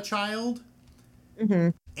and have a child.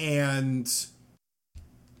 And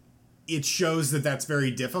it shows that that's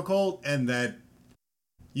very difficult and that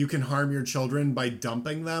you can harm your children by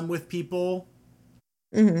dumping them with people.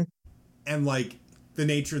 And like the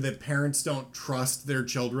nature that parents don't trust their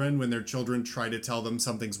children when their children try to tell them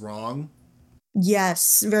something's wrong.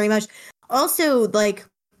 Yes, very much. Also, like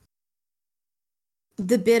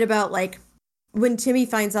the bit about like when Timmy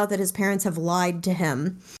finds out that his parents have lied to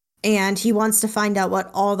him and he wants to find out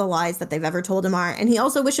what all the lies that they've ever told him are. And he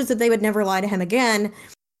also wishes that they would never lie to him again.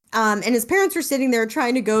 And his parents are sitting there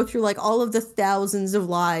trying to go through like all of the thousands of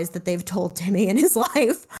lies that they've told Timmy in his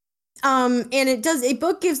life. And a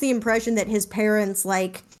book gives the impression that his parents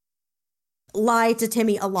like lie to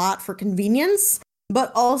Timmy a lot for convenience,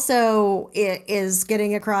 but also it is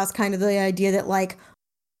getting across kind of the idea that like,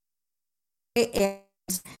 hey,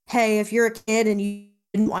 if you're a kid and you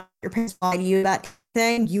didn't want your parents to lie to you about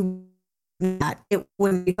thing, it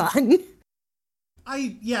wouldn't be fun.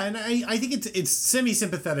 I think it's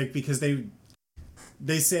semi-sympathetic because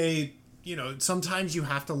they say, you know, sometimes you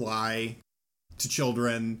have to lie to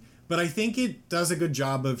children, but I think it does a good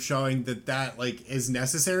job of showing that like, as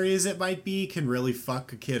necessary as it might be, can really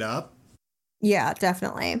fuck a kid up. Yeah,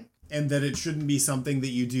 definitely. And that it shouldn't be something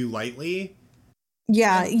that you do lightly.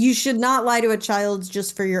 Yeah, you should not lie to a child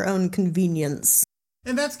just for your own convenience.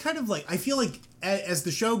 And that's kind of like, I feel like as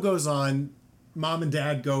the show goes on, mom and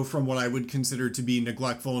dad go from what I would consider to be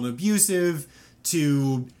neglectful and abusive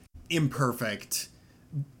to imperfect.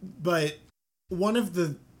 But one of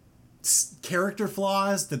the character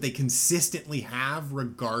flaws that they consistently have,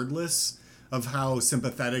 regardless of how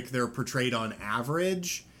sympathetic they're portrayed on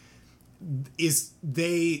average, is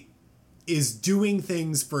doing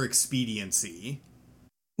things for expediency.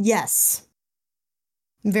 Yes.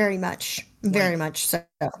 Very much. Very much so.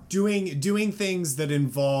 Doing things that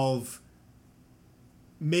involve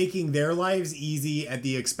making their lives easy at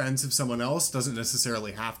the expense of someone else. Doesn't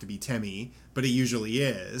necessarily have to be Timmy, but it usually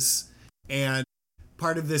is. And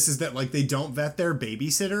part of this is that like they don't vet their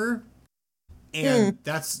babysitter, and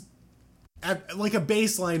that's at like a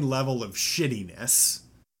baseline level of shittiness,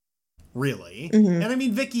 really. And I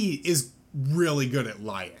mean, Vicky is really good at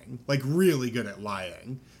lying,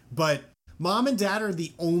 but mom and dad are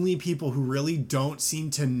the only people who really don't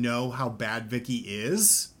seem to know how bad Vicky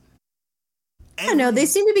is. I don't know. They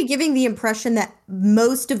seem to be giving the impression that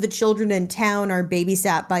most of the children in town are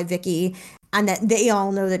babysat by Vicky and that they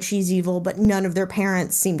all know that she's evil, but none of their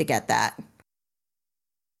parents seem to get that.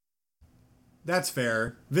 That's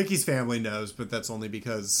fair. Vicky's family knows, but that's only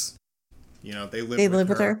because, you know, they live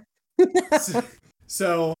with her.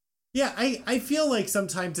 So yeah, I feel like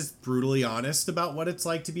sometimes it's brutally honest about what it's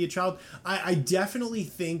like to be a child. I definitely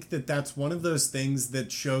think that that's one of those things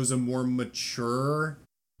that shows a more mature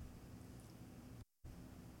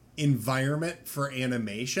environment for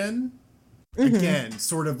animation. Again,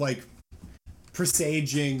 sort of like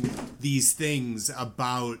presaging these things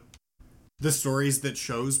about the stories that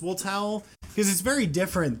shows will tell, because it's very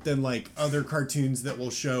different than like other cartoons that will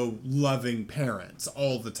show loving parents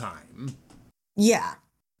all the time. Yeah,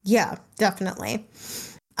 definitely.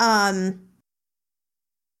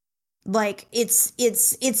 Like it's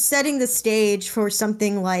setting the stage for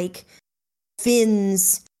something like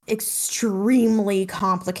Finn's extremely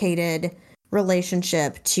complicated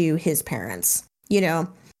relationship to his parents, you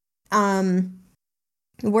know?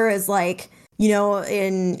 Whereas like, you know,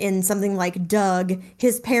 in something like Doug,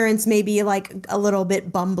 his parents may be like a little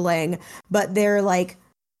bit bumbling, but they're like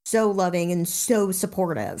so loving and so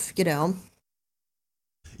supportive, you know?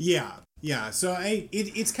 Yeah. So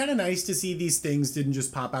it's kind of nice to see these things didn't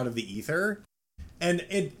just pop out of the ether. And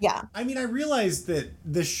I mean, I realized that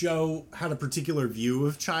the show had a particular view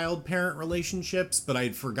of child-parent relationships, but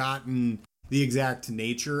I'd forgotten the exact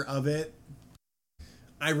nature of it.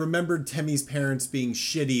 I remembered Temmie's parents being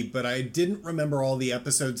shitty, but I didn't remember all the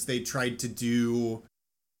episodes they tried to do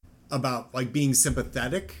about like being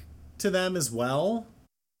sympathetic to them as well.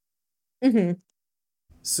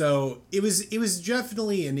 So it was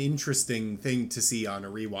definitely an interesting thing to see on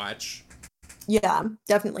a rewatch. Yeah,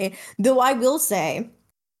 definitely. Though I will say,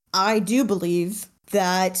 I do believe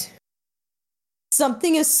that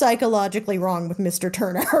something is psychologically wrong with Mr.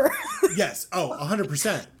 Turner. Yes. Oh,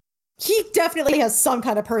 100%. He definitely has some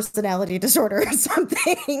kind of personality disorder or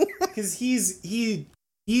something. Because he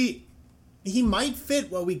might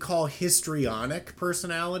fit what we call histrionic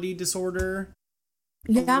personality disorder.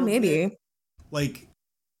 Yeah, maybe. Bit. Like,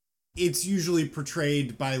 it's usually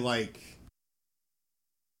portrayed by like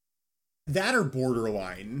that or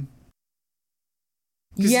borderline.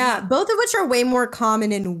 Yeah, both of which are way more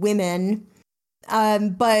common in women.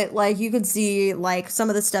 But like you could see like some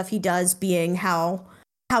of the stuff he does being how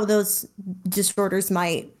those disorders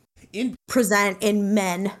might present in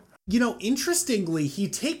men. You know, interestingly, he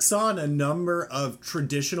takes on a number of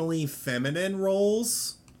traditionally feminine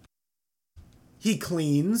roles. He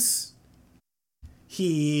cleans.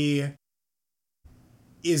 He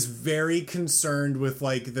is very concerned with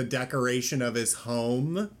like the decoration of his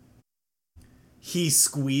home. He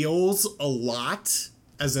squeals a lot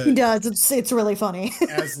as He a does. It's really funny.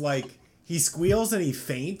 as like he squeals and he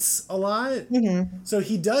faints a lot. Hmm. So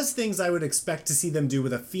he does things I would expect to see them do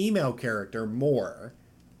with a female character more.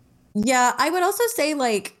 Yeah, I would also say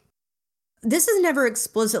like this is never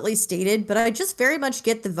explicitly stated, but I just very much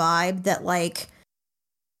get the vibe that like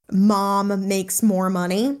mom makes more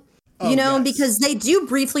money, Oh, yes. because they do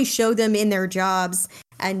briefly show them in their jobs,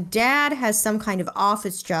 and dad has some kind of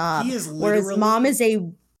office He job, is whereas mom literally is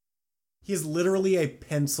a. he is literally a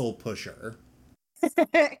pencil pusher.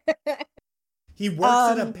 He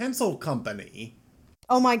works at a um, pencil company.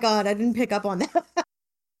 oh my God, I didn't pick up on that.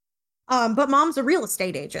 But mom's a real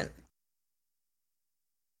estate agent.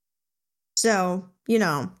 So,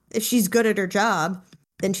 if she's good at her job,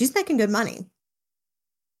 then she's making good money.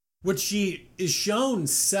 Which she is shown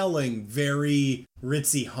selling very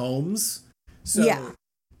ritzy homes. Yeah.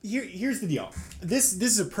 So here's the deal. This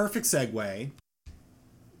is a perfect segue,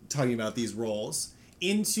 talking about these roles,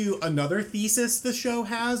 into another thesis the show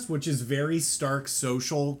has, which is very stark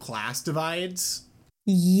social class divides.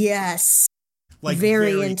 Yes. Like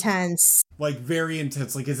Very very intense. very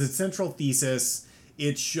intense. Like as a central thesis,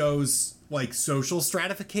 it shows like social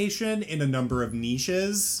stratification in a number of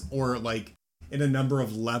niches, or like in a number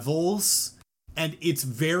of levels, and it's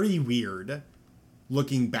very weird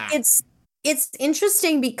looking back. It's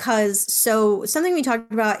interesting because something we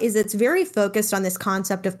talked about is it's very focused on this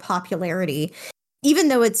concept of popularity, even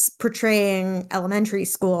though it's portraying elementary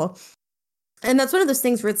school. And that's one of those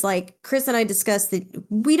things where it's like Chris and I discussed that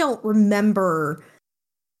we don't remember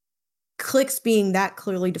cliques being that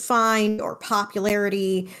clearly defined, or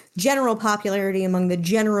general popularity among the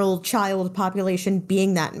general child population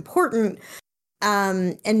being that important.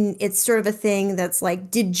 And it's sort of a thing that's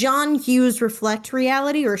like, did John Hughes reflect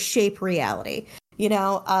reality or shape reality?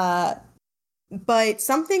 But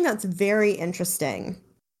something that's very interesting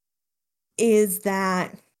is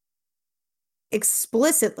that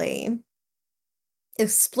explicitly,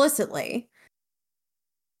 explicitly,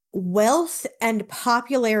 wealth and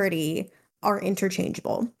popularity are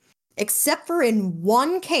interchangeable, except for in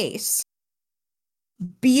one case,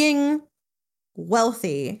 being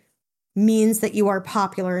wealthy means that you are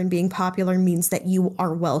popular, and being popular means that you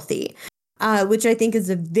are wealthy, which I think is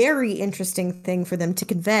a very interesting thing for them to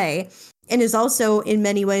convey, and is also in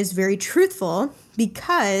many ways very truthful,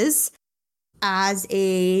 because as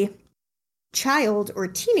a child or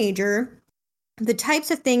teenager, the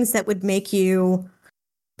types of things that would make you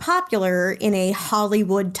popular in a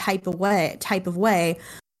Hollywood type of way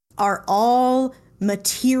are all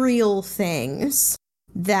material things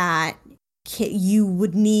that you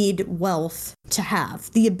would need wealth to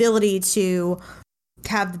have. The ability to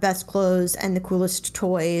have the best clothes and the coolest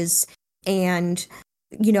toys, and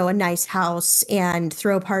a nice house, and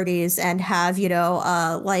throw parties, and have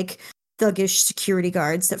like thuggish security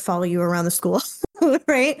guards that follow you around the school.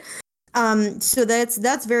 Right. So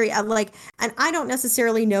that's very like, and I don't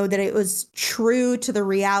necessarily know that it was true to the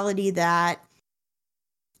reality that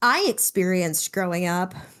I experienced growing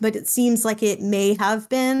up, but it seems like it may have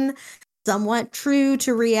been somewhat true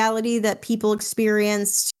to reality that people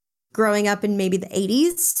experienced growing up in maybe the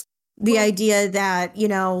 80s. The Well, idea that,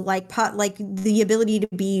 like the ability to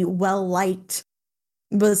be well liked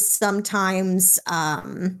was sometimes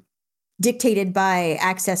dictated by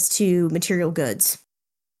access to material goods.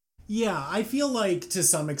 yeah, I feel like to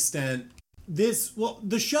some extent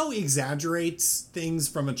the show exaggerates things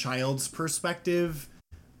from a child's perspective.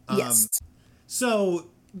 Yes. So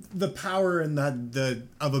the power and the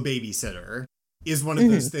of a babysitter is one of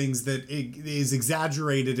those Hmm. things that is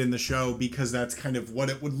exaggerated in the show, because that's kind of what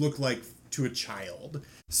it would look like to a child.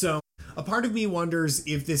 So a part of me wonders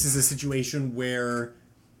if this is a situation where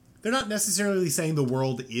they're not necessarily saying the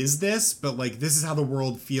world is this, but like this is how the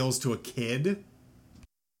world feels to a kid.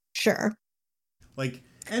 Sure. Like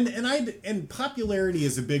and popularity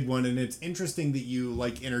is a big one, and it's interesting that you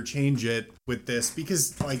like interchange it with this,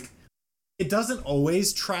 because like it doesn't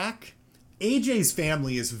always track. AJ's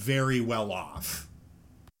family is very well off,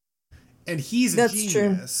 and he's a That's true.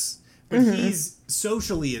 genius, but Hmm. he's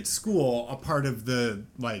socially at school a part of the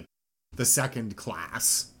second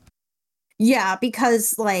class. Yeah,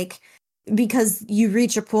 because you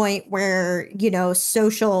reach a point where,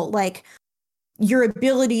 social, like, your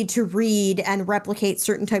ability to read and replicate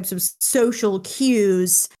certain types of social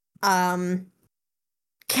cues um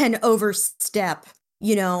can overstep,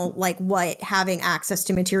 like what having access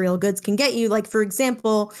to material goods can get you. Like, for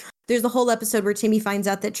example, there's a whole episode where Timmy finds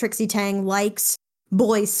out that Trixie Tang likes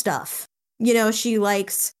boy stuff. She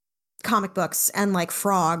likes comic books and like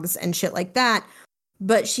frogs and shit like that.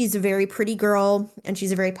 but she's a very pretty girl and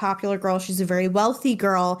she's a very popular girl. She's a very wealthy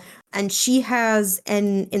girl, and she has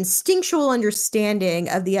an instinctual understanding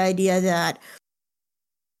of the idea that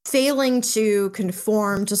failing to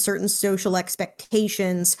conform to certain social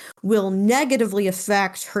expectations will negatively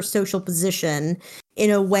affect her social position in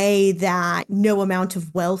a way that no amount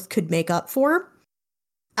of wealth could make up for.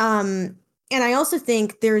 And I also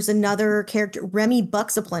think there's another character, Remy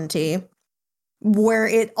Bucks Aplenty, where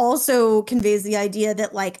it also conveys the idea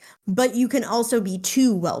that, like, but you can also be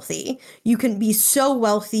too wealthy. You can be so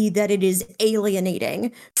wealthy that it is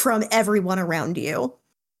alienating from everyone around you,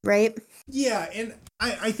 right? Yeah, and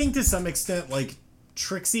I think to some extent, like,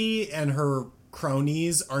 Trixie and her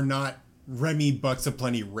cronies are not Remy Bucks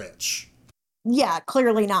Aplenty rich. Yeah,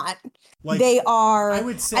 clearly not. Like, They are, I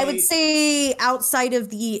would say outside of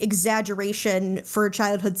the exaggeration for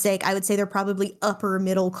childhood's sake, I would say they're probably upper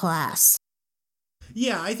middle class.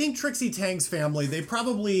 Yeah, I think Trixie Tang's family, they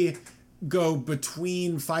probably go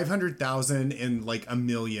between 500,000 and like $1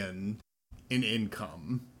 million in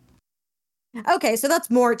income. Okay, so that's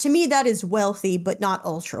more, to me, that is wealthy, but not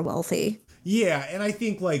ultra wealthy. Yeah, and I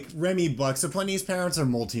think like Remy Bucks Aplenty's parents are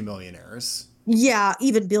multimillionaires. Yeah,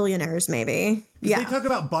 even billionaires, maybe. Yeah. They talk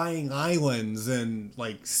about buying islands and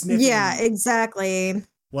like sniffing. Yeah, exactly.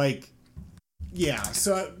 Like, yeah,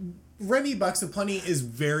 so Remy Bucks Aplenty is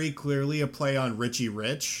very clearly a play on Richie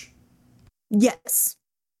Rich. Yes.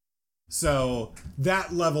 So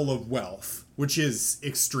that level of wealth, which is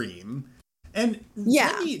extreme. And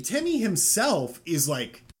yeah. Timmy himself is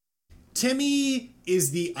like, Timmy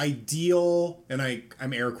is the ideal, and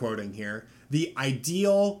I'm air quoting here, the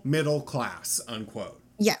ideal middle class, unquote.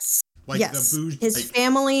 Yes. Like yes. the bourgeois. His like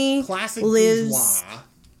family classic lives. Bourgeois.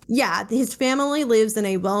 Yeah, his family lives in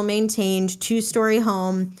a well-maintained 2-story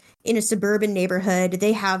home in a suburban neighborhood.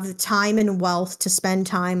 They have the time and wealth to spend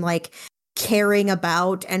time like caring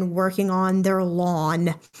about and working on their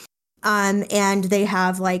lawn. And they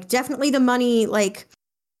have like definitely the money, like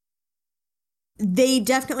they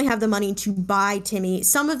definitely have the money to buy Timmy.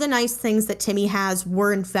 Some of the nice things that Timmy has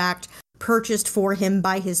were in fact purchased for him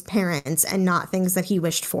by his parents and not things that he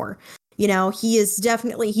wished for. You know, he is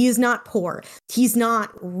not poor. He's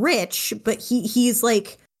not rich, but he's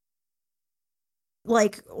like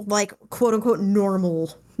quote unquote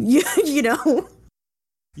normal, you know?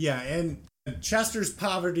 Yeah, and Chester's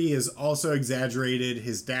poverty is also exaggerated.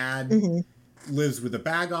 His dad lives with a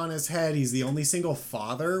bag on his head. He's the only single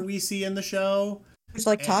father we see in the show. Which,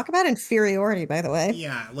 like, talk about inferiority, by the way.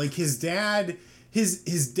 Yeah, like his dad,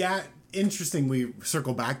 interesting we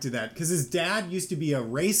circle back to that, because his dad used to be a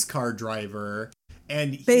race car driver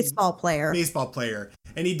and baseball player.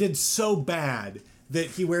 And he did so bad that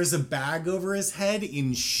he wears a bag over his head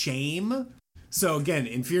in shame. So again,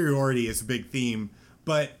 inferiority is a big theme,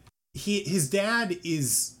 but his dad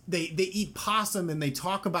is, they eat possum and they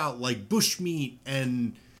talk about like bushmeat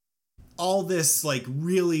and all this like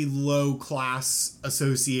really low class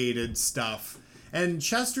associated stuff. And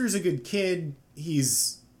Chester's a good kid.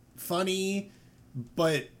 He's funny,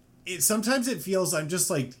 but sometimes it feels, I'm just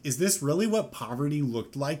like, is this really what poverty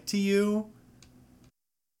looked like to you,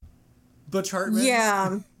 Butch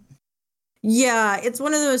Hartman? Yeah, it's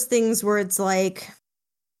one of those things where it's like,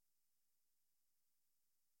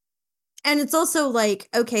 and it's also like,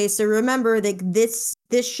 okay, so remember that this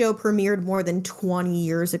show premiered more than 20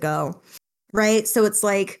 years ago, right? So it's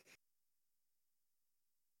like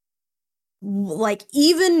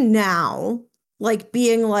even now, like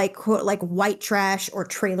being like quote like white trash or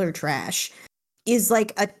trailer trash is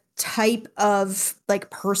like a type of like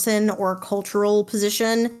person or cultural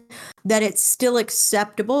position that it's still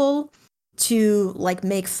acceptable to like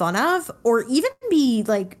make fun of or even be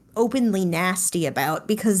like openly nasty about,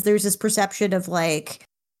 because there's this perception of like,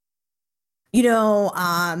 you know,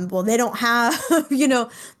 well, they don't have, you know,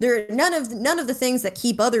 none of the things that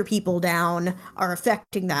keep other people down are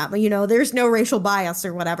affecting them. You know, there's no racial bias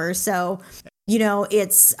or whatever. So, you know,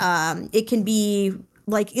 it's it can be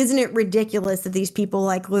like, isn't it ridiculous that these people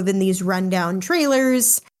like live in these rundown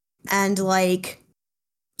trailers and like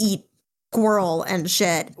eat squirrel and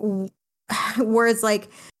shit? Whereas like,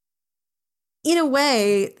 in a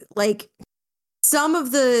way, like some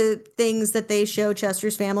of the things that they show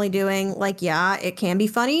Chester's family doing, like, yeah, it can be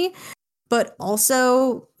funny, but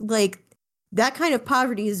also like that kind of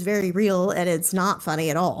poverty is very real and it's not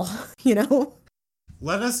funny at all, you know?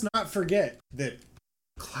 Let us not forget that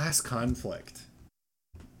class conflict,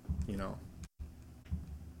 you know.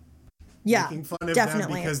 Yeah, making fun of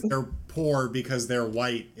definitely. them because they're poor because they're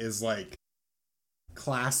white is like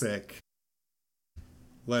classic.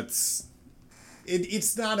 Let's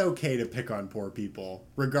it's not okay to pick on poor people,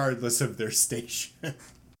 regardless of their station.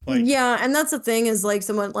 Like, Yeah, and that's the thing is like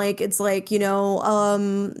someone like it's like,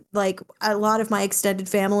 like a lot of my extended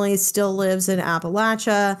family still lives in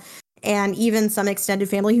Appalachia, and even some extended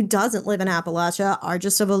family who doesn't live in Appalachia are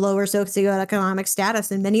just of a lower socioeconomic status,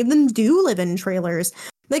 and many of them do live in trailers.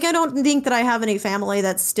 Like I don't think that I have any family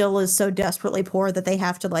that still is so desperately poor that they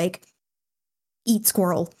have to like eat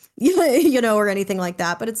squirrel, or anything like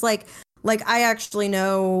that. But it's like I actually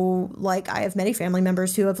know, like I have many family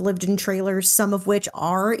members who have lived in trailers, some of which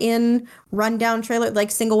are in rundown trailer,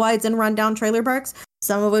 like single wides and rundown trailer parks,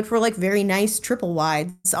 some of which were like very nice triple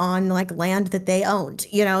wides on like land that they owned,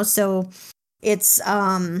 So it's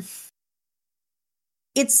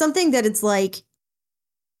it's something that it's like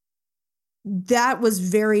that was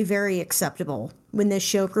very, very acceptable when this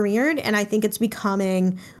show premiered, and I think it's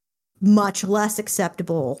becoming much less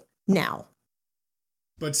acceptable now.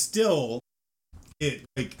 but still, it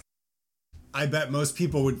like I bet most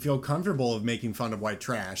people would feel comfortable of making fun of white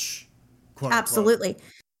trash, quote unquote. Absolutely.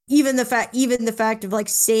 Even the fact of like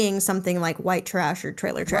saying something like white trash or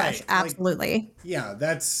trailer trash. Right, Absolutely. Like, yeah,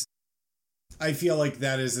 I feel like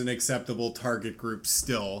that is an acceptable target group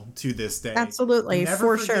still to this day. Absolutely, Never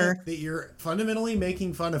for forget sure. that you're fundamentally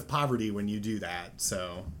making fun of poverty when you do that.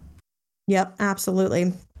 So, Yep,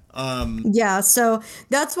 absolutely. Yeah, so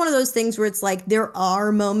that's one of those things where it's like there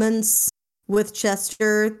are moments with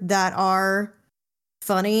Chester that are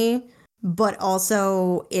funny, but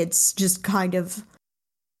also it's just kind of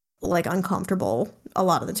like uncomfortable a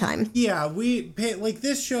lot of the time. yeah, like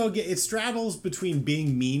this show. It straddles between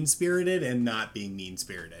being mean spirited and not being mean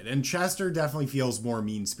spirited, and Chester definitely feels more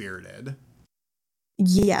mean spirited.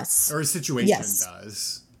 Yes. Or a situation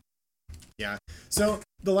does. Yeah. So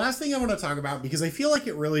the last thing I want to talk about, because I feel like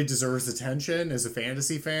it really deserves attention as a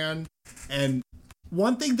fantasy fan, and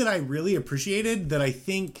one thing that I really appreciated that I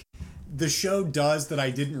think the show does that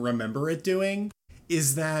I didn't remember it doing,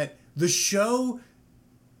 is that the show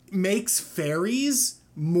makes fairies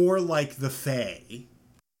more like the Fae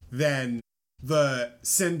than the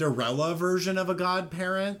Cinderella version of a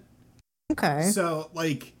godparent. Okay. So,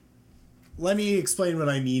 like, let me explain what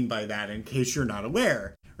I mean by that in case you're not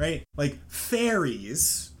aware, right? Like,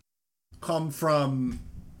 fairies come from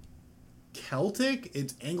Celtic,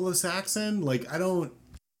 it's Anglo-Saxon,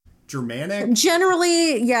 Germanic.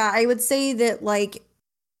 Generally, yeah, I would say that like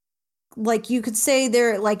you could say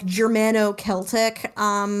they're like Germano-Celtic.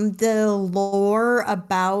 The lore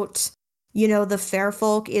about, the fair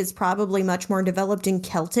folk is probably much more developed in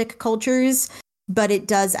Celtic cultures, but it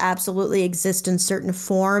does absolutely exist in certain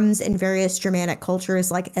forms in various Germanic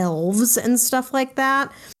cultures like elves and stuff like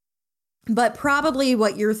that. But probably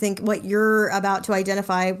what you're about to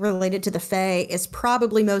identify related to the Fae is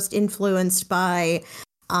probably most influenced by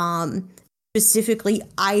specifically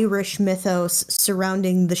Irish mythos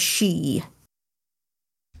surrounding the Sidhe.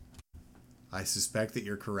 I suspect that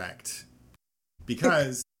you're correct.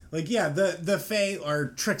 Because, the Fae are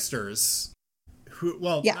tricksters.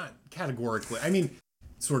 Not categorically. I mean,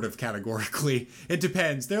 sort of categorically. It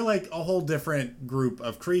depends. They're like a whole different group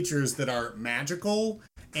of creatures that are magical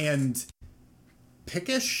and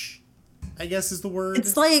pickish, I guess is the word.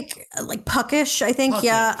 It's like puckish, I think. Puckish.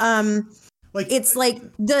 Yeah. It's like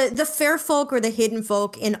the fair folk or the hidden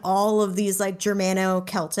folk in all of these like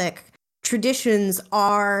Germano-Celtic traditions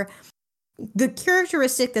are the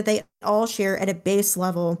characteristic that they all share at a base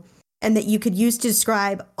level and that you could use to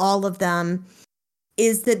describe all of them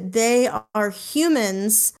is that they are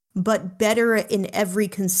humans, but better in every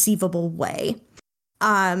conceivable way.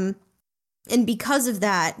 And because of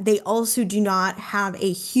that, they also do not have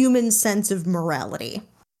a human sense of morality.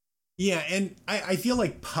 Yeah, and I feel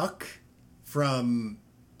like Puck from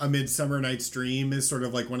A Midsummer Night's Dream is sort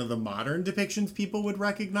of like one of the modern depictions people would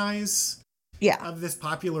recognize. Yeah. Of this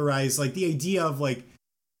popularized, like the idea of like,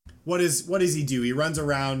 what does he do? He runs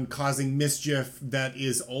around causing mischief that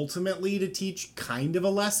is ultimately to teach kind of a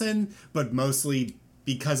lesson, but mostly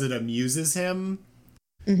because it amuses him.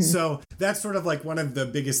 Mm-hmm. So that's sort of like one of the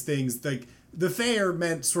biggest things. Like the Fae are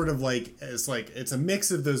meant sort of like as like it's a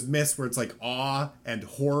mix of those myths where it's like awe and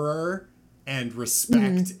horror and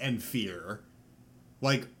respect and fear,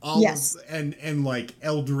 like all of and like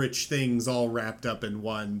eldritch things all wrapped up in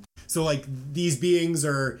one. So like these beings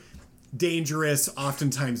are dangerous,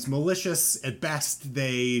 oftentimes malicious. At best,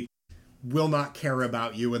 they will not care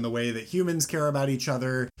about you in the way that humans care about each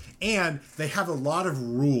other, and they have a lot of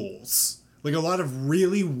rules, like a lot of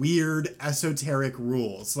really weird esoteric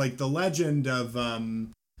rules, like the legend of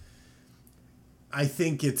I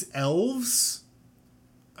think it's elves,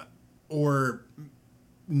 or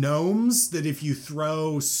gnomes that if you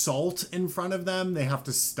throw salt in front of them, they have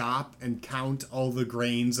to stop and count all the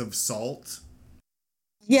grains of salt.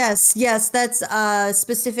 Yes, yes, that's a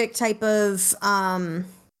specific type of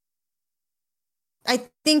I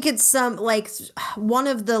think it's some like one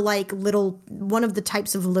of the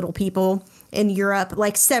types of little people in Europe,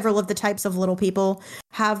 like several of the types of little people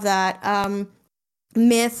have that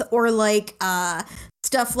myth, or like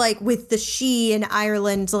stuff like with the She in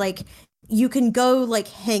Ireland, like you can go like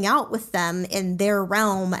hang out with them in their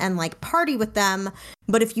realm and like party with them,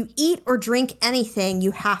 but if you eat or drink anything,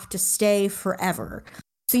 you have to stay forever.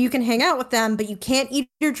 So you can hang out with them, but you can't eat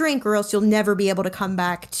or drink, or else you'll never be able to come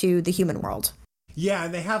back to the human world. Yeah,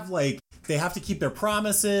 and they have to keep their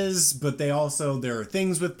promises, but there are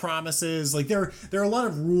things with promises. Like there are a lot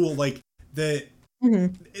of rule, like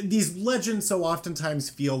these legends so oftentimes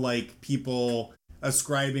feel like people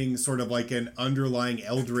ascribing sort of like an underlying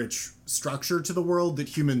eldritch structure to the world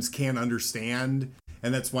that humans can't understand,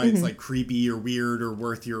 and that's why it's like creepy or weird or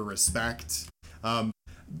worth your respect.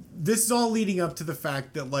 This is all leading up to the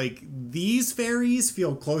fact that like these fairies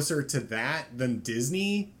feel closer to that than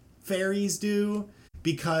Disney fairies do,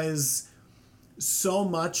 because so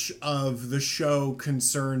much of the show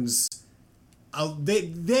concerns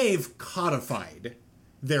they've codified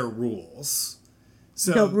their rules.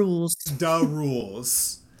 So The rules. the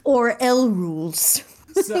rules. Or L rules.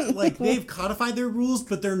 So like they've codified their rules,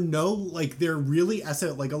 but they're really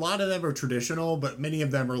like a lot of them are traditional, but many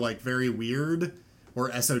of them are like very weird or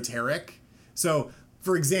esoteric. So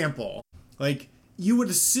for example, like you would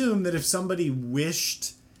assume that if somebody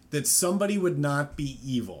wished that somebody would not be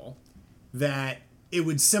evil, that it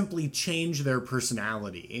would simply change their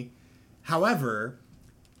personality. However,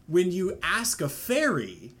 when you ask a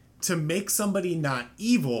fairy to make somebody not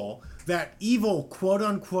evil, that evil, quote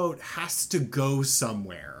unquote, has to go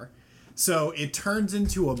somewhere. So it turns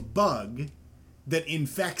into a bug that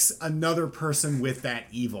infects another person with that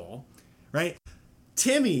evil, right?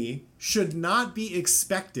 Timmy should not be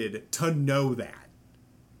expected to know that.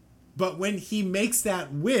 But when he makes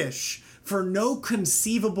that wish, for no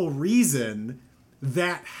conceivable reason,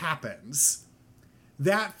 that happens.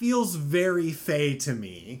 That feels very Fae to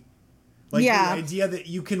me. Like the idea that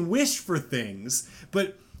you can wish for things,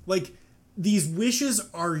 but like these wishes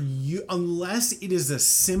are unless it is a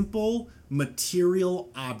simple material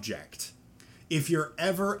object. If you're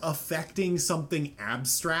ever affecting something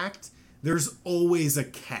abstract, there's always a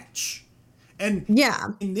catch. And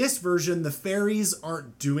in this version, the fairies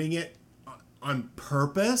aren't doing it on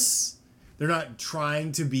purpose. They're not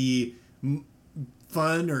trying to be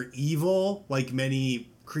fun or evil like many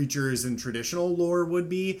creatures in traditional lore would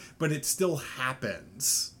be, but it still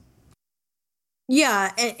happens.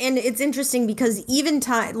 Yeah, and it's interesting because even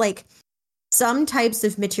like some types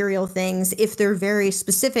of material things, if they're very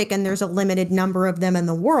specific and there's a limited number of them in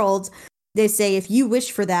the world, they say if you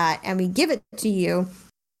wish for that and we give it to you,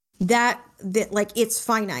 that like it's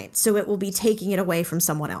finite, so it will be taking it away from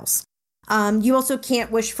someone else. You also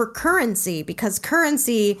can't wish for currency because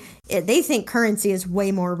they think currency is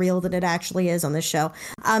way more real than it actually is on this show.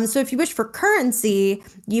 So if you wish for currency,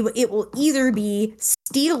 it will either be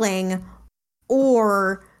stealing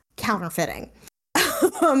or counterfeiting.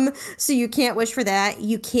 So you can't wish for that.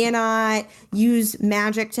 You cannot use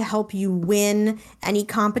magic to help you win any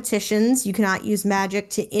competitions. You cannot use magic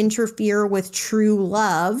to interfere with true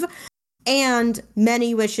love. And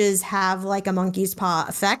many wishes have like a monkey's paw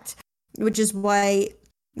effect, which is why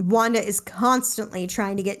Wanda is constantly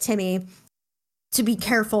trying to get Timmy to be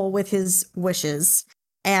careful with his wishes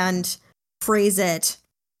and phrase it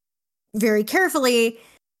very carefully.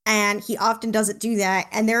 And he often doesn't do that.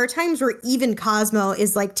 And there are times where even Cosmo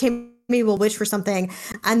is like, Timmy will wish for something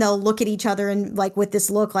and they'll look at each other and like with this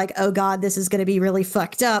look like, oh God, this is going to be really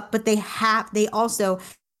fucked up. But they also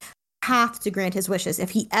have to grant his wishes. If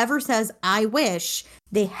he ever says, I wish,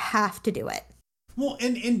 they have to do it. Well,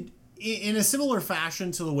 and in a similar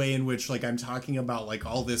fashion to the way in which like I'm talking about like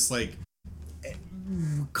all this like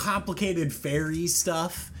complicated fairy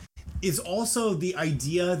stuff, is also the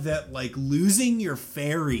idea that like losing your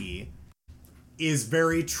fairy is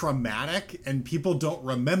very traumatic and people don't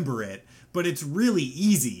remember it, but it's really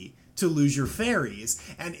easy to lose your fairies.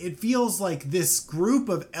 And it feels like this group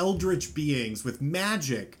of eldritch beings with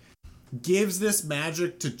magic gives this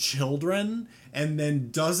magic to children and then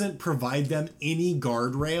doesn't provide them any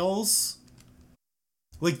guardrails.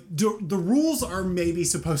 Like the rules are maybe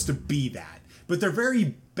supposed to be that, but they're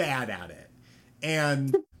very bad at it.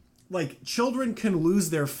 And like children can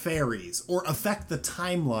lose their fairies or affect the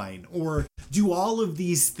timeline or do all of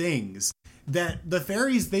these things that the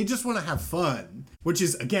fairies, they just want to have fun, which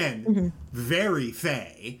is, again, very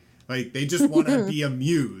Fae. Like, they just want to be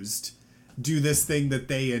amused, do this thing that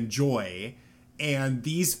they enjoy. And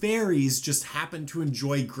these fairies just happen to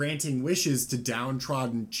enjoy granting wishes to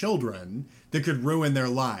downtrodden children that could ruin their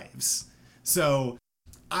lives. So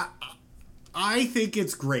I think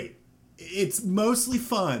it's great. It's mostly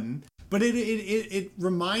fun, but it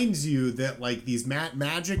reminds you that, like, these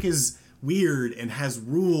magic is weird and has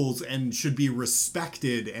rules and should be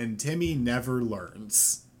respected, and Timmy never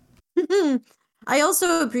learns. I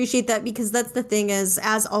also appreciate that, because that's the thing is,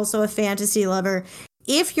 as also a fantasy lover,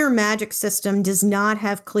 if your magic system does not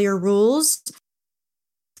have clear rules,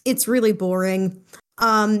 it's really boring.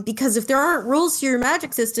 Because if there aren't rules to your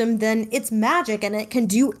magic system, then it's magic and it can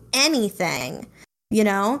do anything, you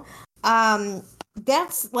know?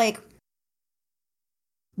 That's like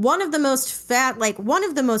one of the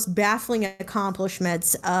most baffling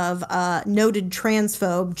accomplishments of noted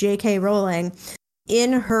transphobe J.K. Rowling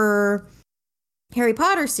in her Harry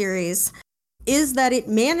Potter series is that it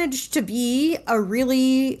managed to be a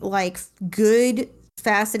really, like, good,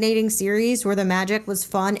 fascinating series where the magic was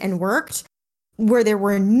fun and worked, where there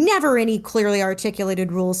were never any clearly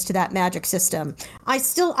articulated rules to that magic system.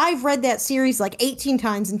 I've read that series like 18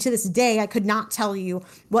 times, and to this day, I could not tell you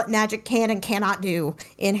what magic can and cannot do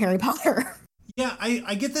in Harry Potter. Yeah,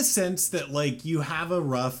 I get the sense that, like, you have a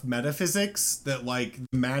rough metaphysics that, like,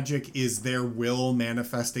 magic is their will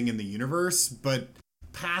manifesting in the universe, but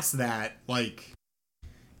past that, like,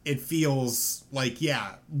 it feels like,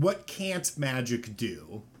 yeah, what can't magic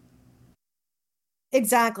do?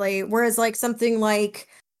 Exactly. Whereas, like, something like,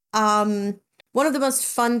 one of the most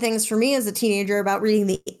fun things for me as a teenager about reading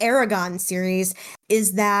the Aragon series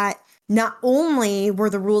is that not only were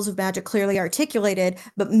the rules of magic clearly articulated,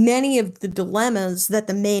 but many of the dilemmas that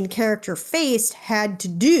the main character faced had to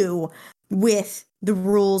do with the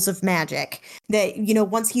rules of magic. That, you know,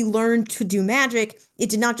 once he learned to do magic, it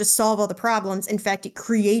did not just solve all the problems. In fact, it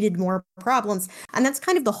created more problems. And that's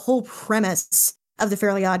kind of the whole premise of the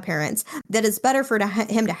Fairly OddParents, that it's better for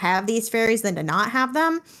him to have these fairies than to not have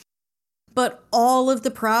them. But all of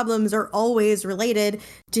the problems are always related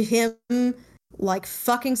to him, like,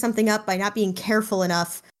 fucking something up by not being careful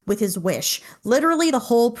enough with his wish. Literally, the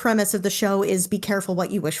whole premise of the show is be careful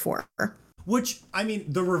what you wish for. Which, I mean,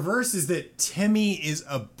 the reverse is that Timmy is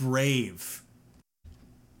a brave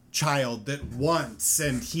child that wants,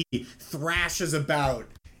 and he thrashes about,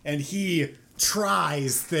 and he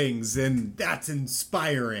tries things, and that's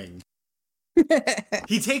inspiring.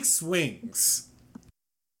 He takes swings.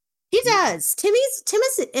 He does. Tim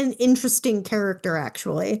is an interesting character,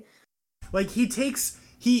 actually. Like,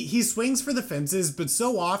 he swings for the fences, but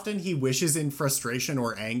so often he wishes in frustration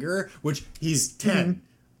or anger, which he's 10.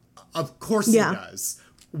 Of course he does.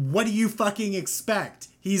 What do you fucking expect?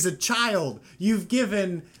 He's a child. You've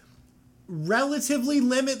given relatively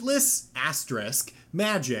limitless asterisk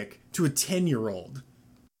magic to a 10-year-old.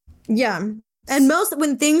 Yeah. And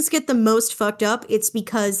when things get the most fucked up, it's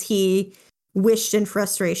because he wished in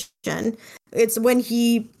frustration. It's when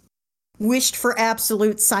he wished for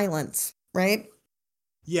absolute silence, right?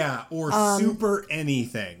 Yeah, or super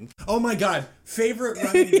anything. Oh my god, favorite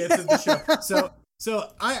running bits of the show.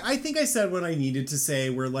 So I think I said what I needed to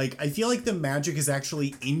say, where, like, I feel like the magic is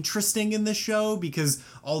actually interesting in the show, because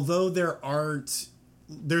although there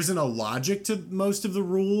isn't a logic to most of the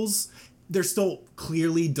rules, they're still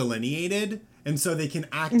clearly delineated, and so they can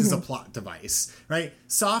act as a plot device, right?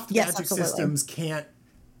 Soft magic systems can't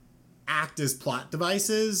act as plot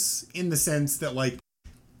devices in the sense that, like,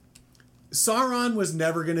 Sauron was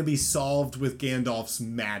never going to be solved with Gandalf's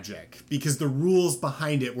magic because the rules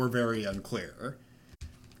behind it were very unclear.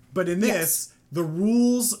 But in this, the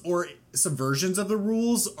rules or subversions of the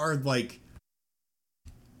rules are, like,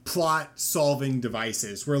 plot-solving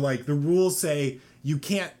devices where, like, the rules say you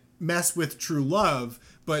can't mess with true love,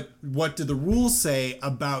 but what do the rules say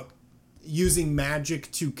about using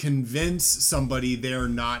magic to convince somebody they're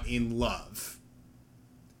not in love?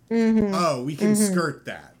 Oh, we can skirt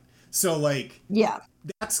that. So, like,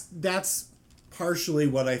 that's partially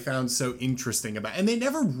what I found so interesting about. And they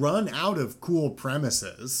never run out of cool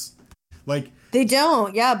premises. Like, they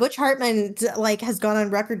don't. Yeah, Butch Hartman, like, has gone on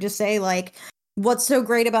record to say, like, what's so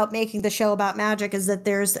great about making the show about magic is that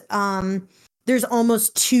there's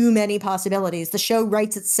almost too many possibilities. The show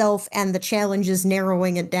writes itself and the challenge is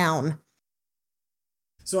narrowing it down.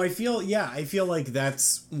 So I feel like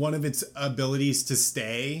that's one of its abilities to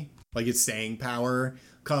stay, like, its staying power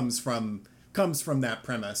comes from that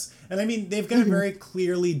premise. And I mean, they've got a very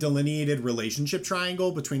clearly delineated relationship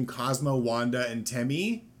triangle between Cosmo, Wanda, and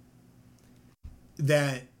Timmy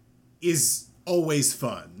that is always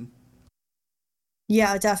fun.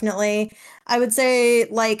 Yeah, definitely. I would say,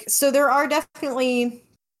 like, so there are definitely,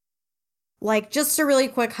 like, just to really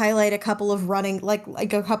quick highlight a couple of running,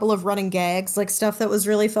 like a couple of running gags, like stuff that was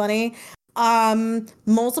really funny.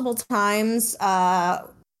 Multiple times,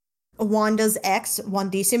 Wanda's ex,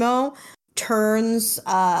 Wandissimo, turns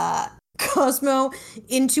Cosmo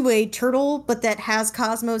into a turtle, but that has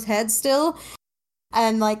Cosmo's head still.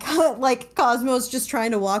 And like like Cosmo's just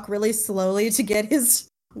trying to walk really slowly to get his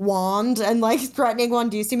wand and like threatening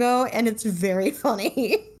Wandissimo, and it's very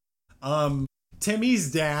funny.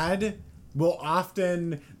 Timmy's dad will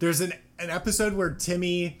often there's an episode where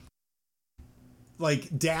Timmy,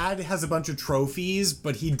 like, dad has a bunch of trophies,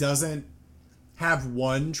 but he doesn't have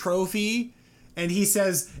one trophy, and he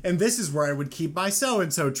says, and this is where I would keep my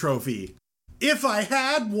so-and-so trophy if I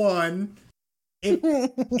had one.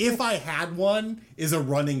 If I had one is a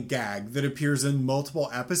running gag that appears in multiple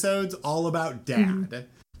episodes all about dad.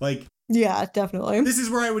 Like, yeah, definitely. this is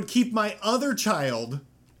where I would keep my other child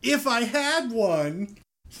if I had one.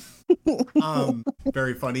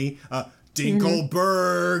 Very funny.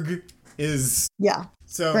 Dinkelberg is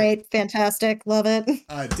so great, fantastic, love it.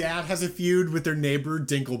 Dad has a feud with their neighbor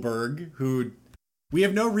Dinkelberg, who we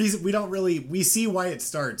have no reason, we see why it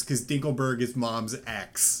starts because Dinkelberg is mom's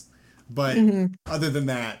ex. But other than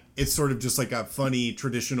that, it's sort of just like a funny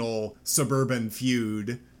traditional suburban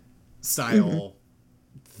feud style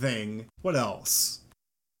thing. What else?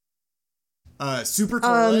 Super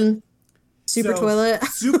toilet. Super toilet.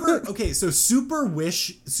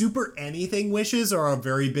 Super anything wishes are a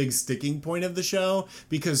very big sticking point of the show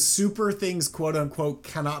because super things, quote unquote,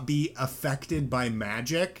 cannot be affected by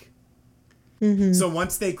magic. So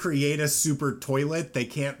once they create a super toilet, they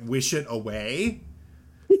can't wish it away.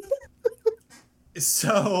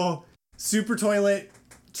 So super toilet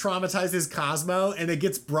traumatizes Cosmo, and it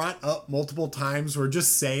gets brought up multiple times where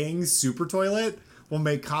just saying super toilet will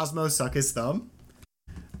make Cosmo suck his thumb.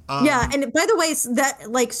 Yeah, and by the way,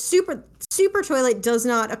 that like super toilet does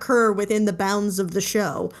not occur within the bounds of the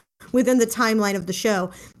show, within the timeline of the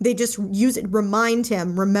show. They just use it, remind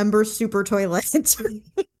him, remember super toilet.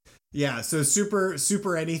 Yeah, so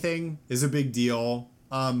super anything is a big deal.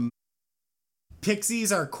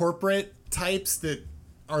 Pixies are corporate types that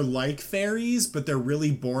are like fairies, but they're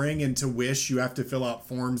really boring, and to wish you have to fill out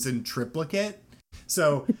forms in triplicate.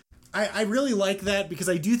 So I really like that because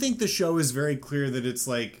I do think the show is very clear that it's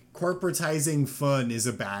like corporatizing fun is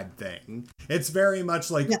a bad thing. It's very much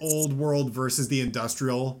like old world versus the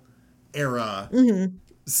industrial era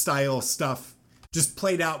style stuff just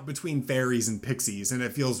played out between fairies and pixies, and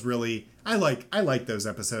it feels really I like those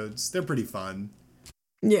episodes. They're pretty fun.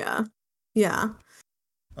 Yeah.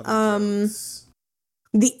 Jokes.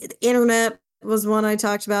 The internet was one I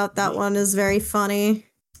talked about. That one is very funny.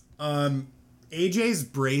 AJ's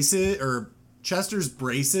braces or Chester's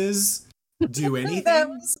braces do anything. That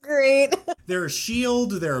was great. They're a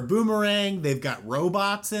shield, they're a boomerang, they've got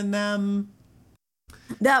robots in them.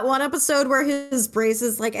 That one episode where his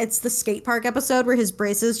braces, like, it's the skate park episode where his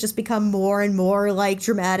braces just become more and more, like,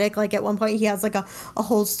 dramatic. Like, at one point he has, like, a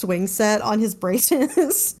whole swing set on his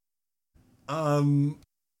braces.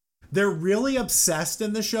 They're really obsessed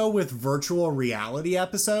in the show with virtual reality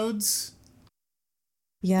episodes.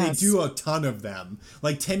 Yes. They do a ton of them.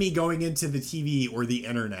 Like Timmy going into the TV or the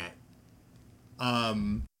internet.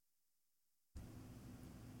 I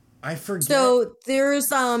forget. So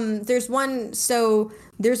there's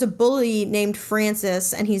a bully named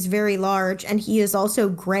Francis, and he's very large, and he is also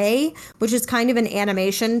gray, which is kind of an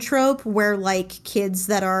animation trope where like kids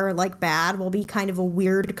that are like bad will be kind of a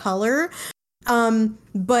weird color.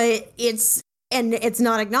 But it's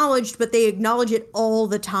not acknowledged, but they acknowledge it all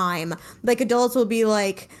the time. Like adults will be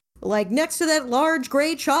like next to that large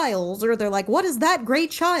gray child, or they're like, what is that gray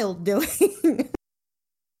child doing?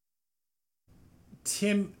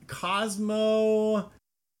 Cosmo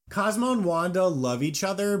and Wanda love each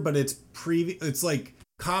other, but it's like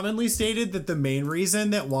commonly stated that the main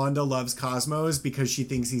reason that Wanda loves Cosmo is because she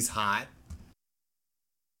thinks he's hot.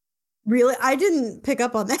 Really? I didn't pick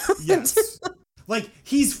up on that. Yes. Like,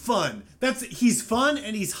 he's fun. He's fun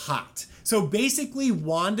and he's hot. So basically,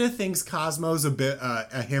 Wanda thinks Cosmo's a bit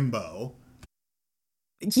a himbo.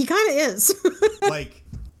 He kind of is. Like,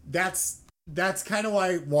 that's kind of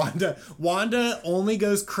why Wanda only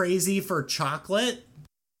goes crazy for chocolate.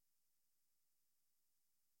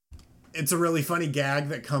 It's a really funny gag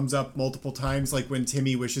that comes up multiple times, like when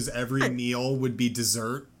Timmy wishes every meal would be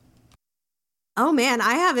dessert. Oh man,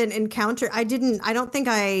 I haven't encountered. I don't think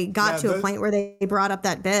I got to a point where they brought up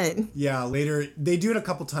that bit. Yeah, later they do it a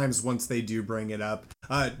couple times once they do bring it up.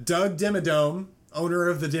 Doug Dimmadome owner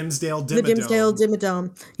of the Dimsdale The Dimsdale Dimmadome.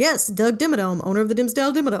 Dimmadome. Yes, Doug Dimmadome, owner of the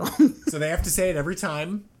Dimsdale Dimmadome. So they have to say it every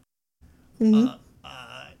time. Mhm.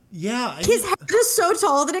 Yeah. His hat is so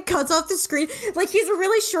tall that it cuts off the screen. Like, he's a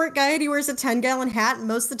really short guy and he wears a 10-gallon hat. And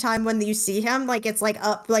most of the time when you see him, like, it's like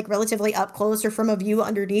up, like relatively up close or from a view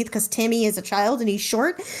underneath because Timmy is a child and he's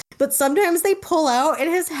short. But sometimes they pull out and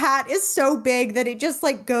his hat is so big that it just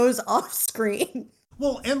like goes off screen.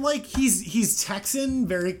 Well, and like he's Texan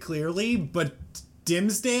very clearly, but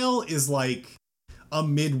Dimsdale is like a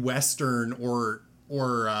Midwestern or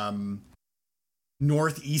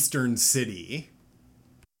northeastern city.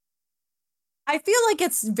 I feel like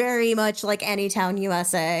it's very much like Anytown,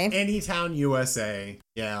 USA. Anytown, USA.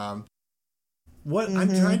 Yeah. What I'm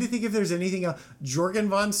trying to think if there's anything else. Jorgen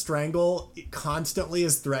von Strangle constantly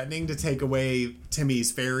is threatening to take away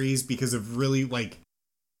Timmy's fairies because of really like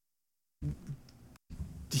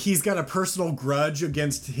he's got a personal grudge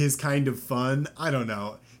against his kind of fun. I don't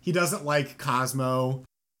know. He doesn't like Cosmo.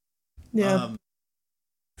 Yeah.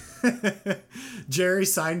 Jerry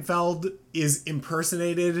Seinfeld is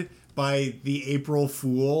impersonated by the April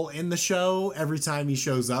Fool in the show every time he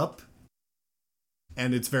shows up.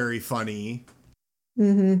 And it's very funny.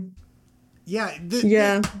 Mm-hmm. Yeah.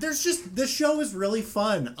 There's just, the show is really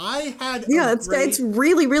fun. It's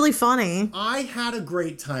really, really funny. I had a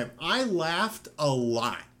great time. I laughed a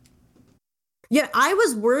lot. Yeah, I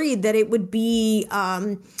was worried that it would be,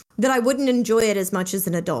 that I wouldn't enjoy it as much as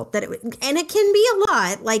an adult. And it can be a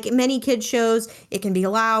lot. Like many kids shows, it can be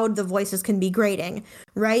loud, the voices can be grating,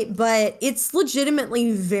 right? But it's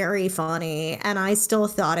legitimately very funny, and I still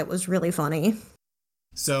thought it was really funny.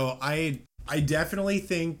 So I definitely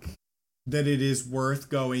think that it is worth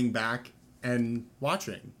going back and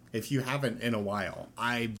watching if you haven't in a while.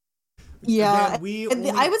 Yeah,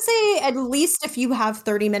 I would say at least if you have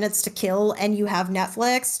 30 minutes to kill and you have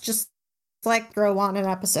Netflix, just like throw on an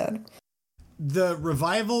episode. The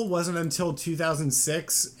revival wasn't until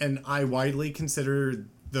 2006, and I widely consider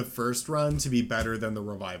the first run to be better than the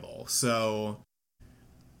revival. So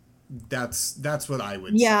that's what I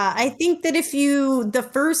would say. I think that the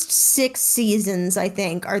first 6 seasons, I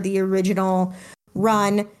think, are the original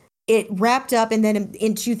run. It wrapped up and then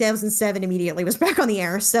in 2007 immediately was back on the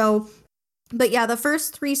air. So, but yeah, the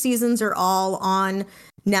first 3 seasons are all on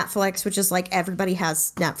Netflix, which is like everybody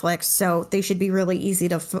has Netflix. So they should be really easy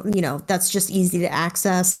to, that's just easy to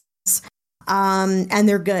access. And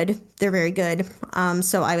they're good. They're very good.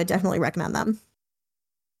 So I would definitely recommend them.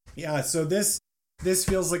 Yeah. So this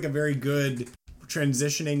feels like a very good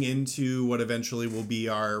transitioning into what eventually will be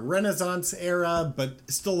our Renaissance era,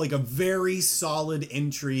 but still like a very solid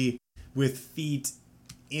entry with feet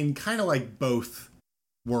in kind of like both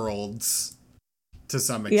worlds to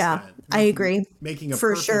some extent. Yeah, I agree. Making a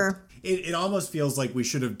for perfect, sure. It almost feels like we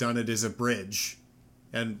should have done it as a bridge,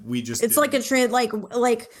 and we just it's didn't. Like a trend,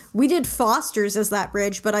 like we did Foster's as that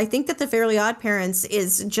bridge, but I think that the Fairly OddParents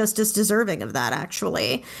is just as deserving of that.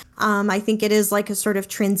 Actually, I think it is like a sort of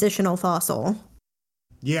transitional fossil.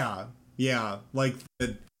 Yeah, like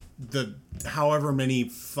the however many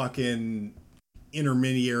fucking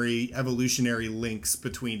intermediary evolutionary links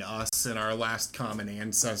between us and our last common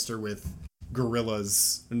ancestor with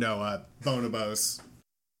gorillas. No, bonobos.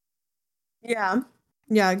 Yeah,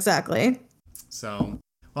 exactly. So,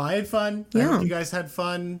 well, I had fun. I hope you guys had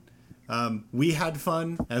fun. We had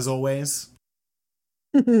fun, as always.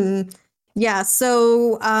 Yeah,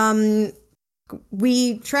 so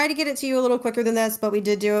we try to get it to you a little quicker than this, but we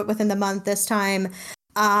did do it within the month this time.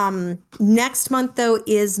 Next month, though,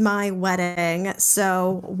 is my wedding,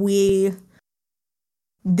 so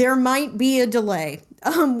there might be a delay.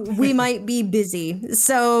 We might be busy,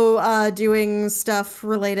 so doing stuff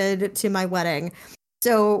related to my wedding.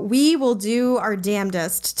 So we will do our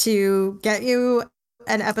damnedest to get you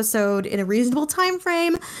an episode in a reasonable time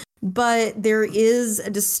frame, but there is a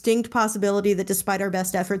distinct possibility that despite our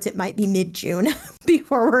best efforts, it might be mid-June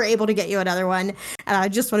before we're able to get you another one. And I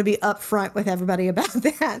just want to be upfront with everybody about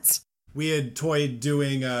that. We had toyed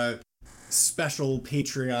doing a special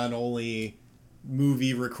Patreon-only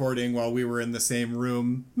movie recording while we were in the same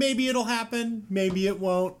room. Maybe it'll happen. Maybe it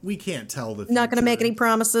won't. We can't tell the future. Not going to make any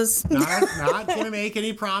promises. Not going to make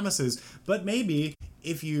any promises. But maybe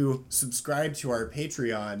if you subscribe to our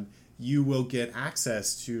Patreon, you will get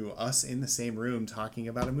access to us in the same room talking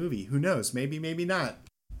about a movie. Who knows? Maybe, maybe not.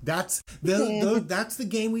 That's the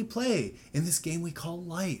game we play in this game we call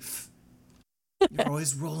life. You're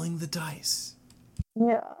always rolling the dice.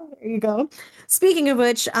 Yeah, there you go. Speaking of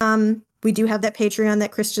which, we do have that Patreon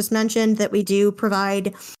that Chris just mentioned that we do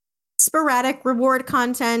provide sporadic reward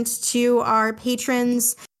content to our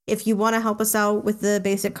patrons. If you want to help us out with the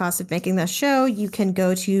basic cost of making this show, you can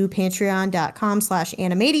go to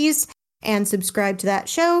patreon.com/animateys and subscribe to that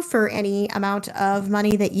show for any amount of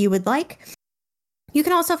money that you would like. You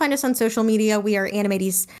can also find us on social media. We are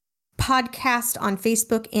Animateys Podcast on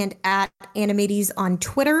Facebook and at Animateys on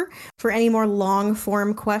Twitter for any more long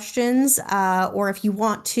form questions, or if you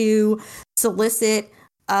want to solicit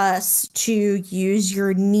us to use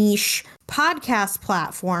your niche podcast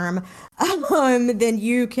platform, then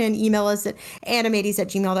you can email us at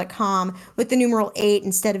animateys@gmail.com with the numeral 8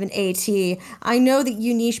 instead of an AT. I know that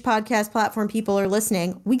you niche podcast platform people are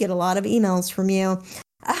listening. We get a lot of emails from you.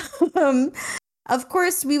 Of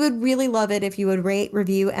course, we would really love it if you would rate,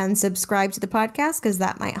 review, and subscribe to the podcast, because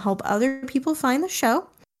that might help other people find the show.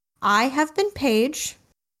 I have been Paige.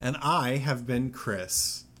 And I have been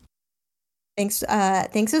Chris. Thanks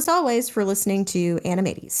as always for listening to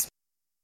Animateys.